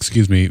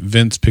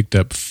 Vince picked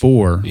up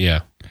 4.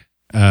 Yeah.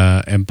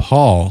 And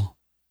Paul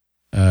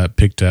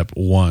picked up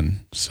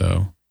 1.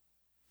 So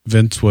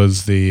Vince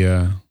was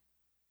the,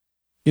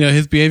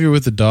 his behavior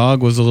with the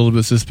dog was a little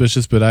bit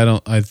suspicious, but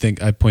I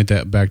think I point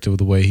that back to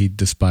the way he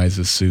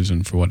despises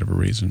Susan for whatever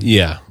reason.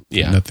 Yeah.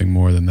 Yeah. Nothing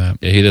more than that.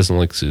 Yeah, he doesn't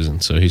like Susan,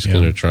 so he's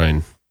going to try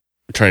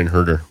and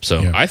hurt her.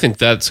 So I think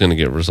that's going to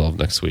get resolved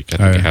next week. I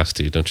think it has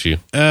to, don't you?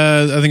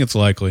 I think it's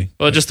likely.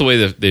 Well, just the way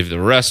that they've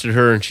arrested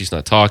her and she's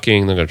not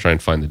talking, they're going to try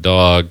and find the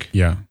dog.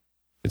 Yeah.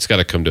 It's got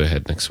to come to a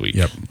head next week.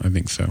 Yep, I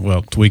think so.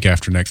 Well, the week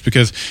after next,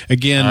 because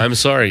again, I'm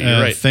sorry,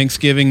 you're right.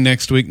 Thanksgiving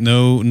next week,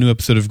 no new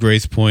episode of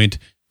Grace Point.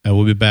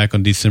 We'll be back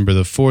on December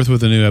the 4th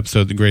with a new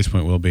episode. The Grace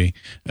Point will be,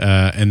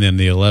 and then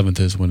the 11th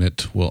is when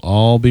it will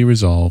all be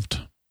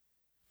resolved.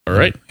 All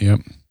right.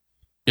 Yep.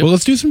 Well,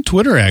 let's do some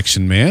Twitter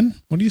action,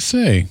 man. What do you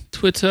say?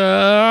 Twitter.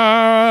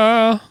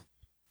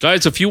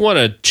 Guys, if you want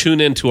to tune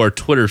into our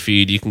Twitter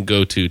feed, you can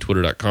go to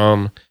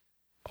twitter.com.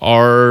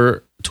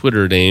 Our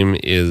Twitter name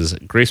is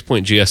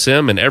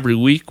GracePointGSM, and every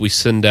week we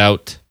send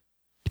out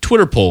a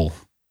Twitter poll.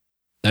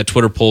 That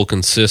Twitter poll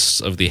consists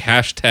of the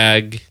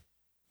hashtag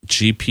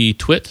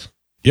GPTwit.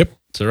 Yep.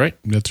 Is that right?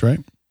 That's right.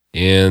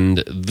 And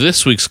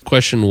this week's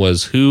question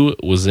was, who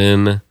was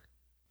in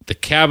the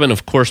cabin?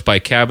 Of course, by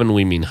cabin,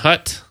 we mean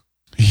hut.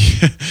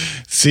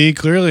 See,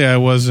 clearly I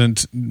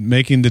wasn't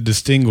making the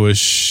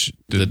distinction.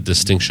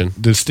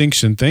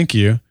 Distinction, thank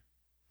you.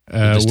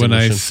 When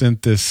I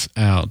sent this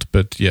out.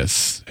 But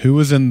yes, who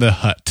was in the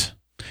hut?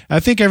 I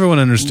think everyone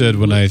understood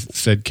when I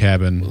said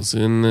cabin. Was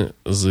in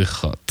the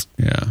hut.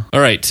 Yeah.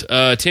 All right.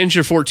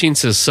 Tangier 14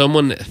 says,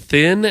 someone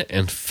thin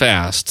and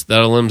fast.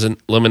 That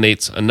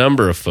eliminates a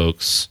number of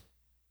folks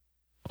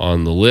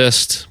on the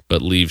list,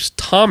 but leaves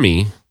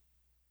Tommy.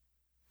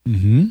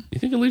 Mm-hmm. You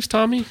think it leaves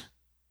Tommy?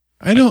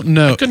 I don't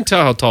know. I couldn't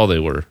tell how tall they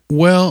were.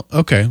 Well,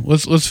 okay.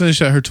 Let's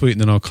finish out her tweet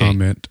and then I'll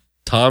comment.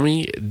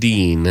 Tommy,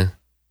 Dean,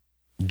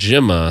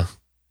 Gemma,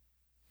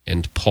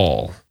 and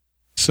Paul.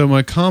 So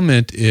my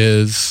comment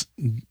is,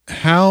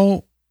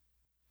 how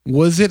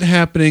was it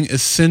happening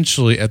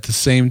essentially at the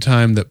same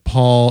time that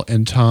Paul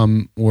and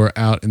Tom were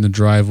out in the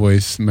driveway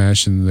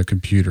smashing the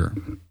computer?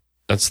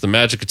 That's the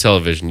magic of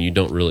television. You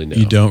don't really know.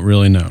 You don't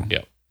really know.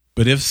 Yeah.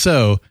 But if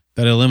so,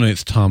 that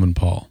eliminates Tom and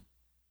Paul.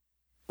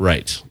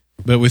 Right.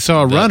 But we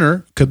saw a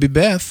runner. Could be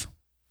Beth.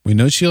 We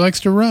know she likes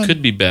to run.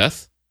 Could be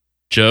Beth.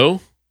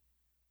 Joe.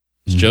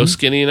 Is Joe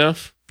skinny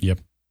enough? Yep.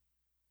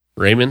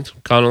 Raymond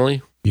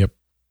Connolly? Yep.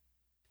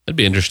 That'd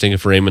be interesting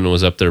if Raymond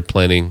was up there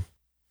planning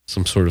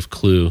some sort of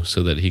clue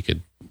so that he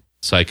could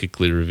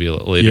psychically reveal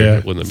it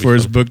later. Yeah, for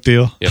his book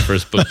deal. Yeah, for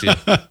his book deal.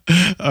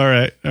 All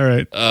right.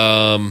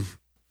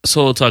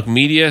 Solo Talk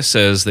Media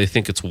says they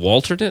think it's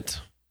Walternate.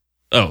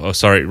 Oh,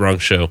 sorry, wrong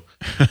show.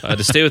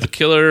 To stay with the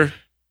killer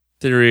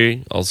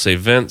theory, I'll say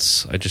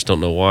Vince. I just don't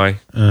know why.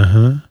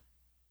 Uh-huh. I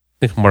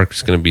think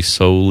Mark's going to be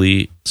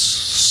solo-y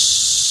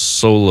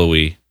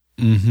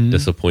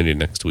disappointed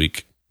next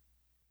week.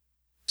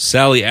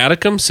 Sally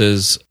Atticum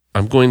says,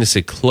 I'm going to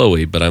say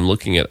Chloe, but I'm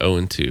looking at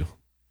Owen too.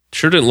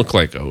 Sure didn't look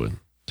like Owen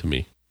to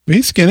me.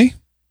 He's skinny.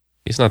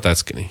 He's not that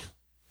skinny.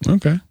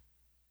 Okay.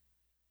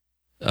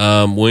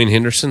 Wayne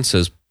Henderson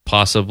says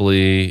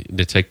possibly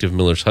Detective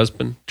Miller's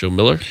husband, Joe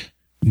Miller.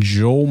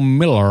 Joe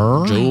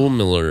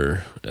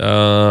Miller.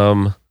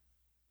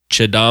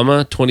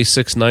 Chidama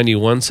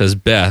 2691 says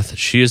Beth.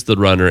 She is the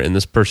runner, and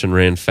this person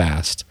ran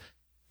fast.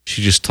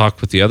 She just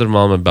talked with the other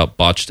mom about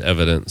botched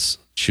evidence.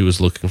 She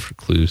was looking for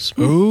clues.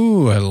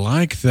 Ooh, I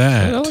like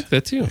that. Yeah, I like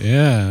that too.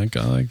 Yeah,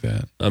 I like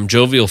that.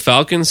 Jovial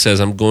Falcon says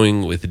I'm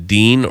going with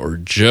Dean or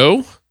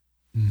Joe.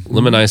 Mm-hmm.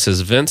 Lemon Eye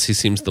says Vince. He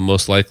seems the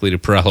most likely to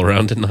prowl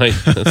around tonight.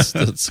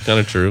 That's kind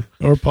of true.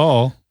 Or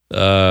Paul.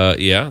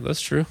 Yeah,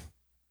 that's true.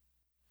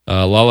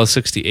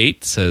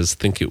 Lala68 says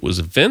think it was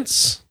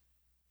Vince.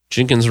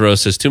 Jenkins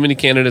Rose says too many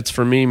candidates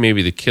for me.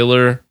 Maybe the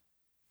killer.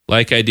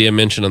 Like idea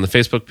mentioned on the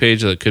Facebook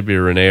page that it could be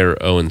Renee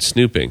or Owen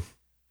snooping.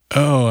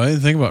 Oh, I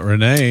didn't think about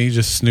Renee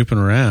just snooping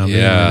around.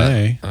 Yeah,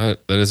 Renee. That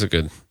is a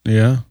good.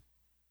 Yeah.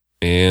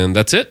 And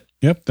that's it.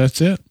 Yep,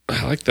 that's it.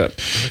 I like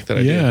that.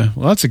 Idea. Yeah,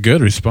 well, that's a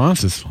good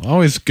response. It's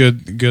always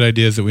good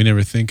ideas that we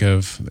never think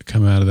of that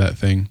come out of that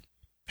thing.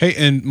 Hey,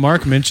 and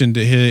Mark mentioned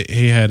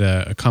he had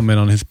a comment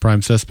on his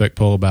prime suspect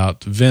poll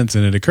about Vince,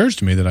 and it occurs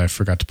to me that I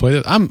forgot to play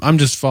that. I'm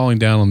just falling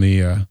down on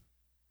the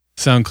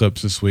sound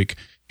clips this week.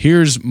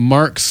 Here's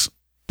Mark's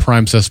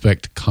prime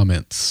suspect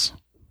comments.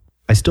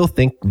 I still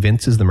think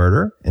Vince is the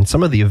murderer, and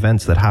some of the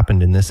events that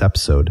happened in this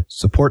episode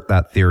support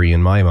that theory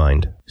in my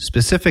mind.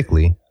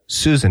 Specifically,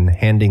 Susan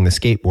handing the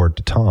skateboard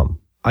to Tom.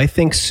 I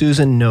think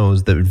Susan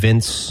knows that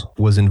Vince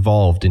was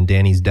involved in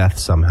Danny's death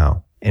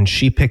somehow, and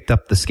she picked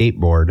up the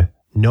skateboard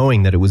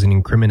knowing that it was an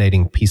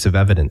incriminating piece of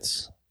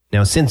evidence.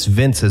 Now, since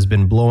Vince has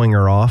been blowing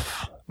her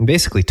off and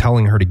basically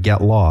telling her to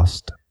get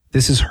lost,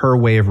 this is her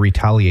way of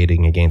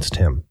retaliating against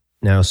him.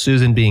 Now,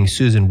 Susan being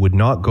Susan would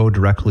not go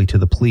directly to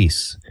the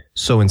police,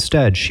 so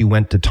instead she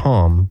went to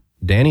Tom,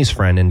 Danny's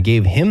friend, and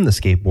gave him the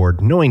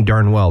skateboard, knowing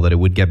darn well that it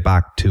would get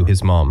back to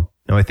his mom.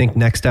 Now, I think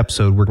next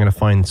episode we're going to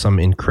find some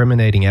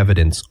incriminating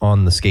evidence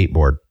on the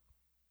skateboard.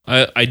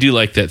 I do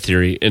like that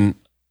theory, and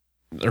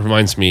it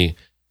reminds me,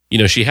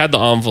 she had the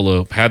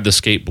envelope, had the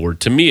skateboard.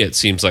 To me, it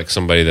seems like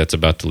somebody that's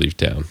about to leave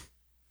town.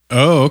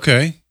 Oh,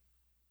 okay.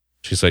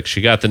 She's like,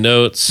 she got the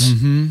notes,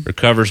 her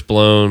cover's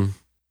blown.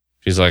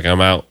 She's like, I'm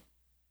out.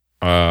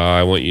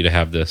 I want you to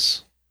have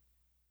this.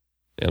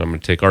 And I'm going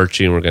to take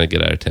Archie and we're going to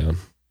get out of town.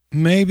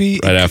 Maybe.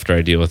 Right after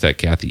I deal with that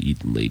Kathy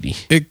Eaton lady.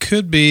 It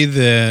could be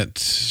that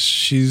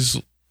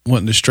she's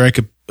wanting to strike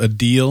a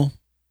deal.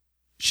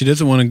 She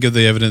doesn't want to give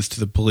the evidence to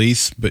the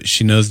police, but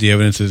she knows the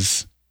evidence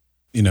is,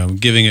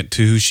 giving it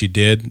to who she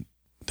did.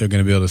 They're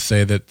going to be able to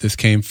say that this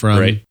came from.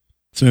 Right.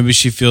 So maybe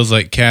she feels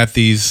like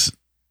Kathy's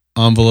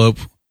envelope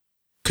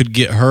could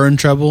get her in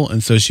trouble,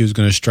 and so she was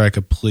going to strike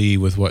a plea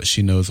with what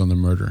she knows on the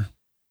murder.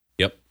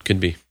 Yep, could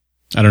be.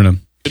 I don't know.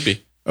 Could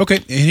be. Okay,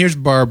 and here's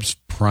Barb's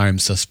prime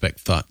suspect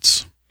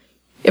thoughts.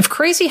 If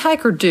Crazy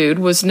Hiker Dude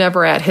was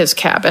never at his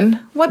cabin,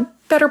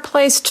 what better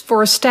place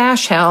for a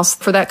stash house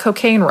for that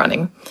cocaine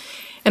running?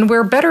 and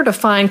where better to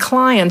find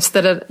clients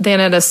than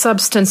at a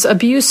substance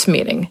abuse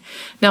meeting.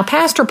 Now,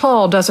 Pastor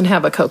Paul doesn't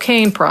have a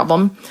cocaine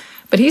problem,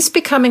 but he's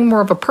becoming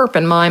more of a perp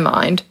in my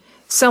mind.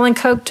 Selling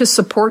coke to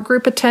support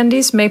group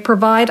attendees may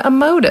provide a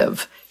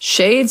motive,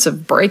 shades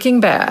of Breaking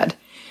Bad.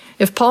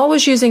 If Paul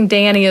was using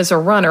Danny as a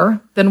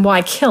runner, then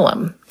why kill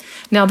him?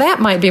 Now, that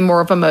might be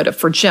more of a motive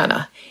for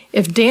Jenna.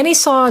 If Danny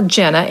saw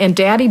Jenna and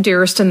Daddy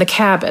Dearest in the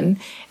cabin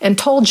and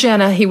told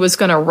Jenna he was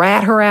going to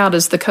rat her out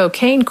as the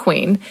cocaine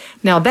queen,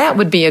 now that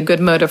would be a good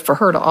motive for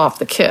her to off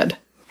the kid.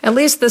 At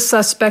least this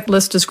suspect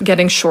list is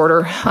getting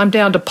shorter. I'm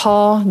down to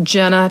Paul,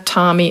 Jenna,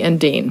 Tommy, and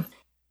Dean.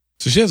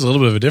 So she has a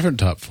little bit of a different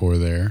top 4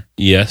 there.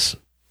 Yes.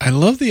 I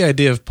love the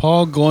idea of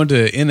Paul going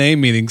to NA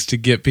meetings to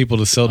get people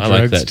to sell drugs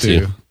like that too.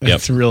 Yep.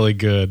 That's really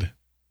good.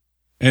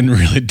 And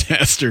really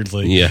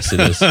dastardly. Yes, it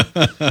is.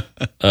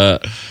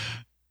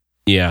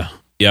 Yeah.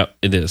 Yep,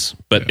 it is.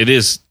 But it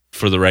is,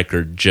 for the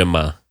record,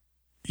 Gemma.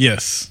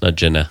 Yes. Not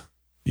Jenna.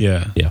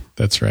 Yeah.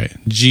 That's right.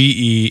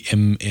 Gemma.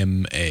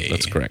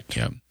 That's correct.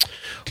 Yeah.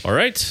 All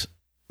right.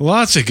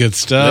 Lots of good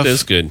stuff. That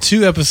is good.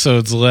 2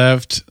 episodes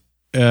left.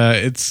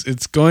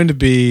 It's going to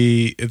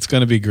be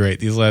great.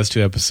 These last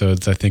 2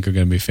 episodes, I think, are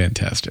going to be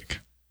fantastic.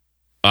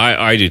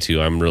 I do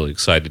too. I'm really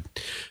excited.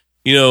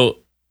 You know,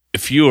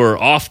 if you are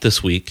off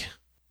this week,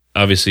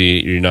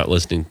 obviously you're not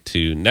listening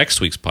to next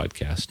week's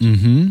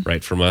podcast,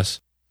 right from us.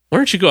 Why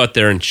don't you go out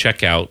there and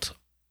check out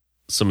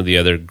some of the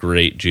other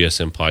great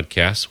GSM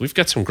podcasts? We've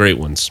got some great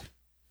ones.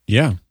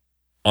 Yeah.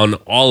 On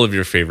all of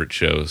your favorite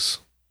shows,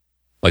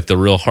 like the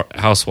Real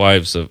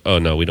Housewives of... Oh,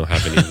 no, we don't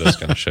have any of those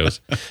kind of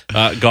shows.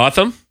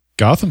 Gotham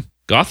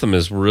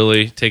is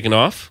really taking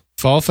off.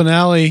 Fall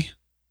finale.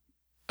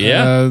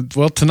 Yeah.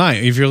 Well,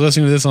 tonight. If you're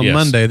listening to this on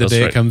Monday, the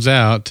day it comes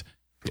out,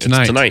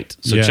 tonight. It's tonight.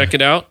 So check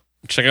it out.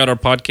 Check out our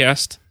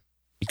podcast.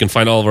 You can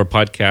find all of our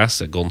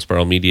podcasts at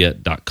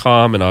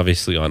goldenspiralmedia.com and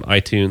obviously on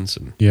iTunes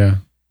and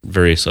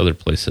various other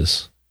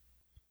places.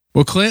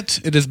 Well,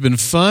 Clint, it has been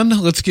fun.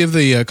 Let's give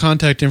the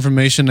contact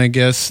information, I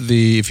guess.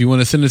 If you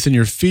want to send us in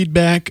your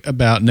feedback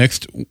about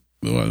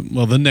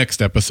the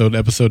next episode,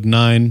 episode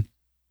 9,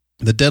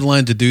 the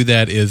deadline to do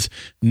that is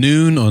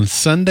noon on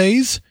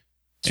Sundays.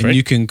 That's right.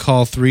 You can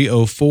call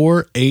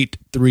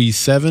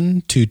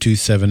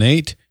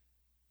 304-837-2278.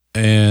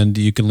 And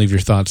you can leave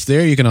your thoughts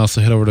there. You can also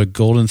head over to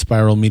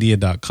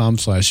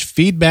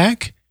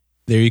goldenspiralmedia.com/feedback.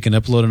 There you can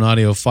upload an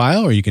audio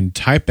file or you can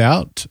type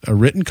out a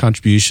written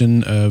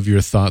contribution of your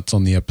thoughts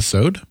on the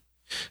episode.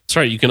 That's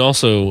right. You can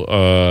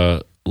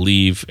also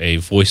leave a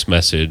voice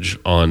message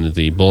on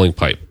the bowling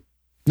pipe.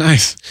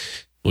 Nice.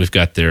 We've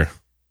got there.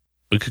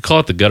 We could call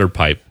it the gutter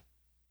pipe,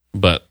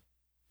 but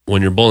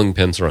when your bowling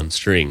pins are on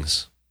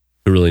strings,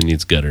 who really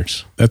needs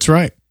gutters? That's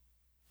right.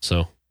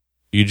 So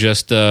you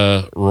just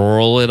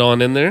roll it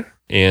on in there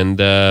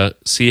and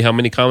see how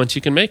many comments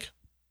you can make.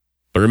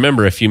 But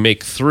remember, if you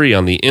make 3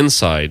 on the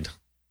inside,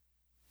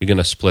 you're going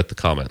to split the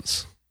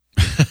comments.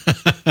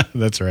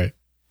 That's right.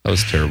 That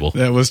was terrible.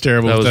 That was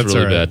terrible. That was That's really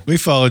all right. bad. We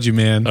followed you,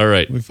 man. All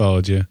right. We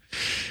followed you.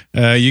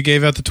 You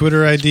gave out the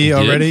Twitter ID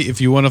already. If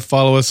you want to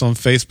follow us on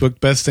Facebook,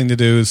 best thing to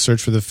do is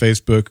search for the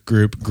Facebook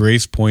group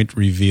Grace Point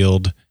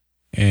Revealed,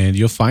 and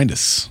you'll find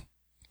us.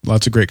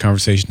 Lots of great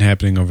conversation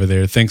happening over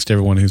there. Thanks to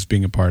everyone who's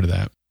being a part of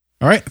that.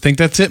 All right. I think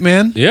that's it,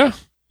 man. Yeah.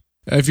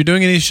 If you're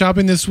doing any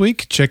shopping this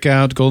week, check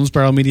out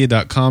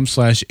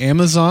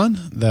goldenspiralmedia.com/Amazon.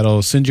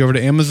 That'll send you over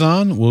to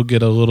Amazon. We'll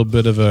get a little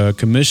bit of a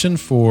commission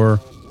for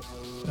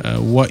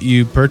what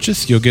you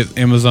purchase. You'll get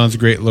Amazon's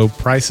great low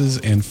prices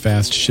and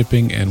fast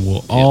shipping, and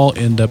we'll all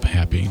end up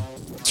happy.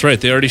 That's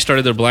right. They already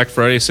started their Black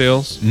Friday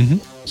sales.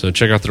 So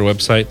check out their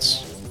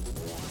websites.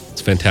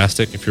 It's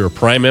fantastic. If you're a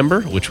Prime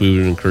member, which we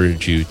would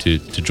encourage you to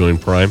join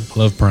Prime.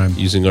 Love Prime.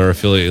 Using our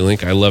affiliate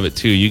link. I love it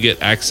too. You get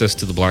access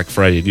to the Black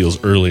Friday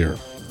deals earlier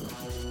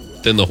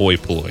than the hoi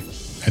polloi.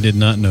 I did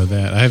not know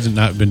that. I have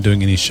not been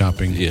doing any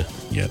shopping yet.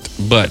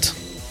 But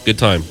good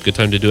time. Good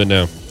time to do it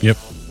now. Yep,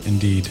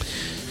 indeed.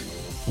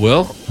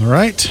 Well, all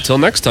right. Until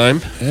next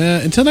time,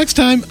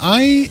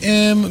 I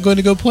am going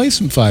to go play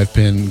some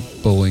 5-pin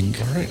bowling.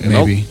 All right.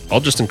 Maybe. I'll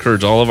just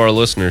encourage all of our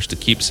listeners to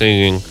keep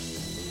singing,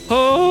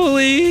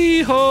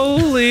 Holy,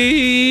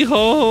 holy,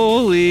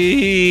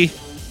 holy.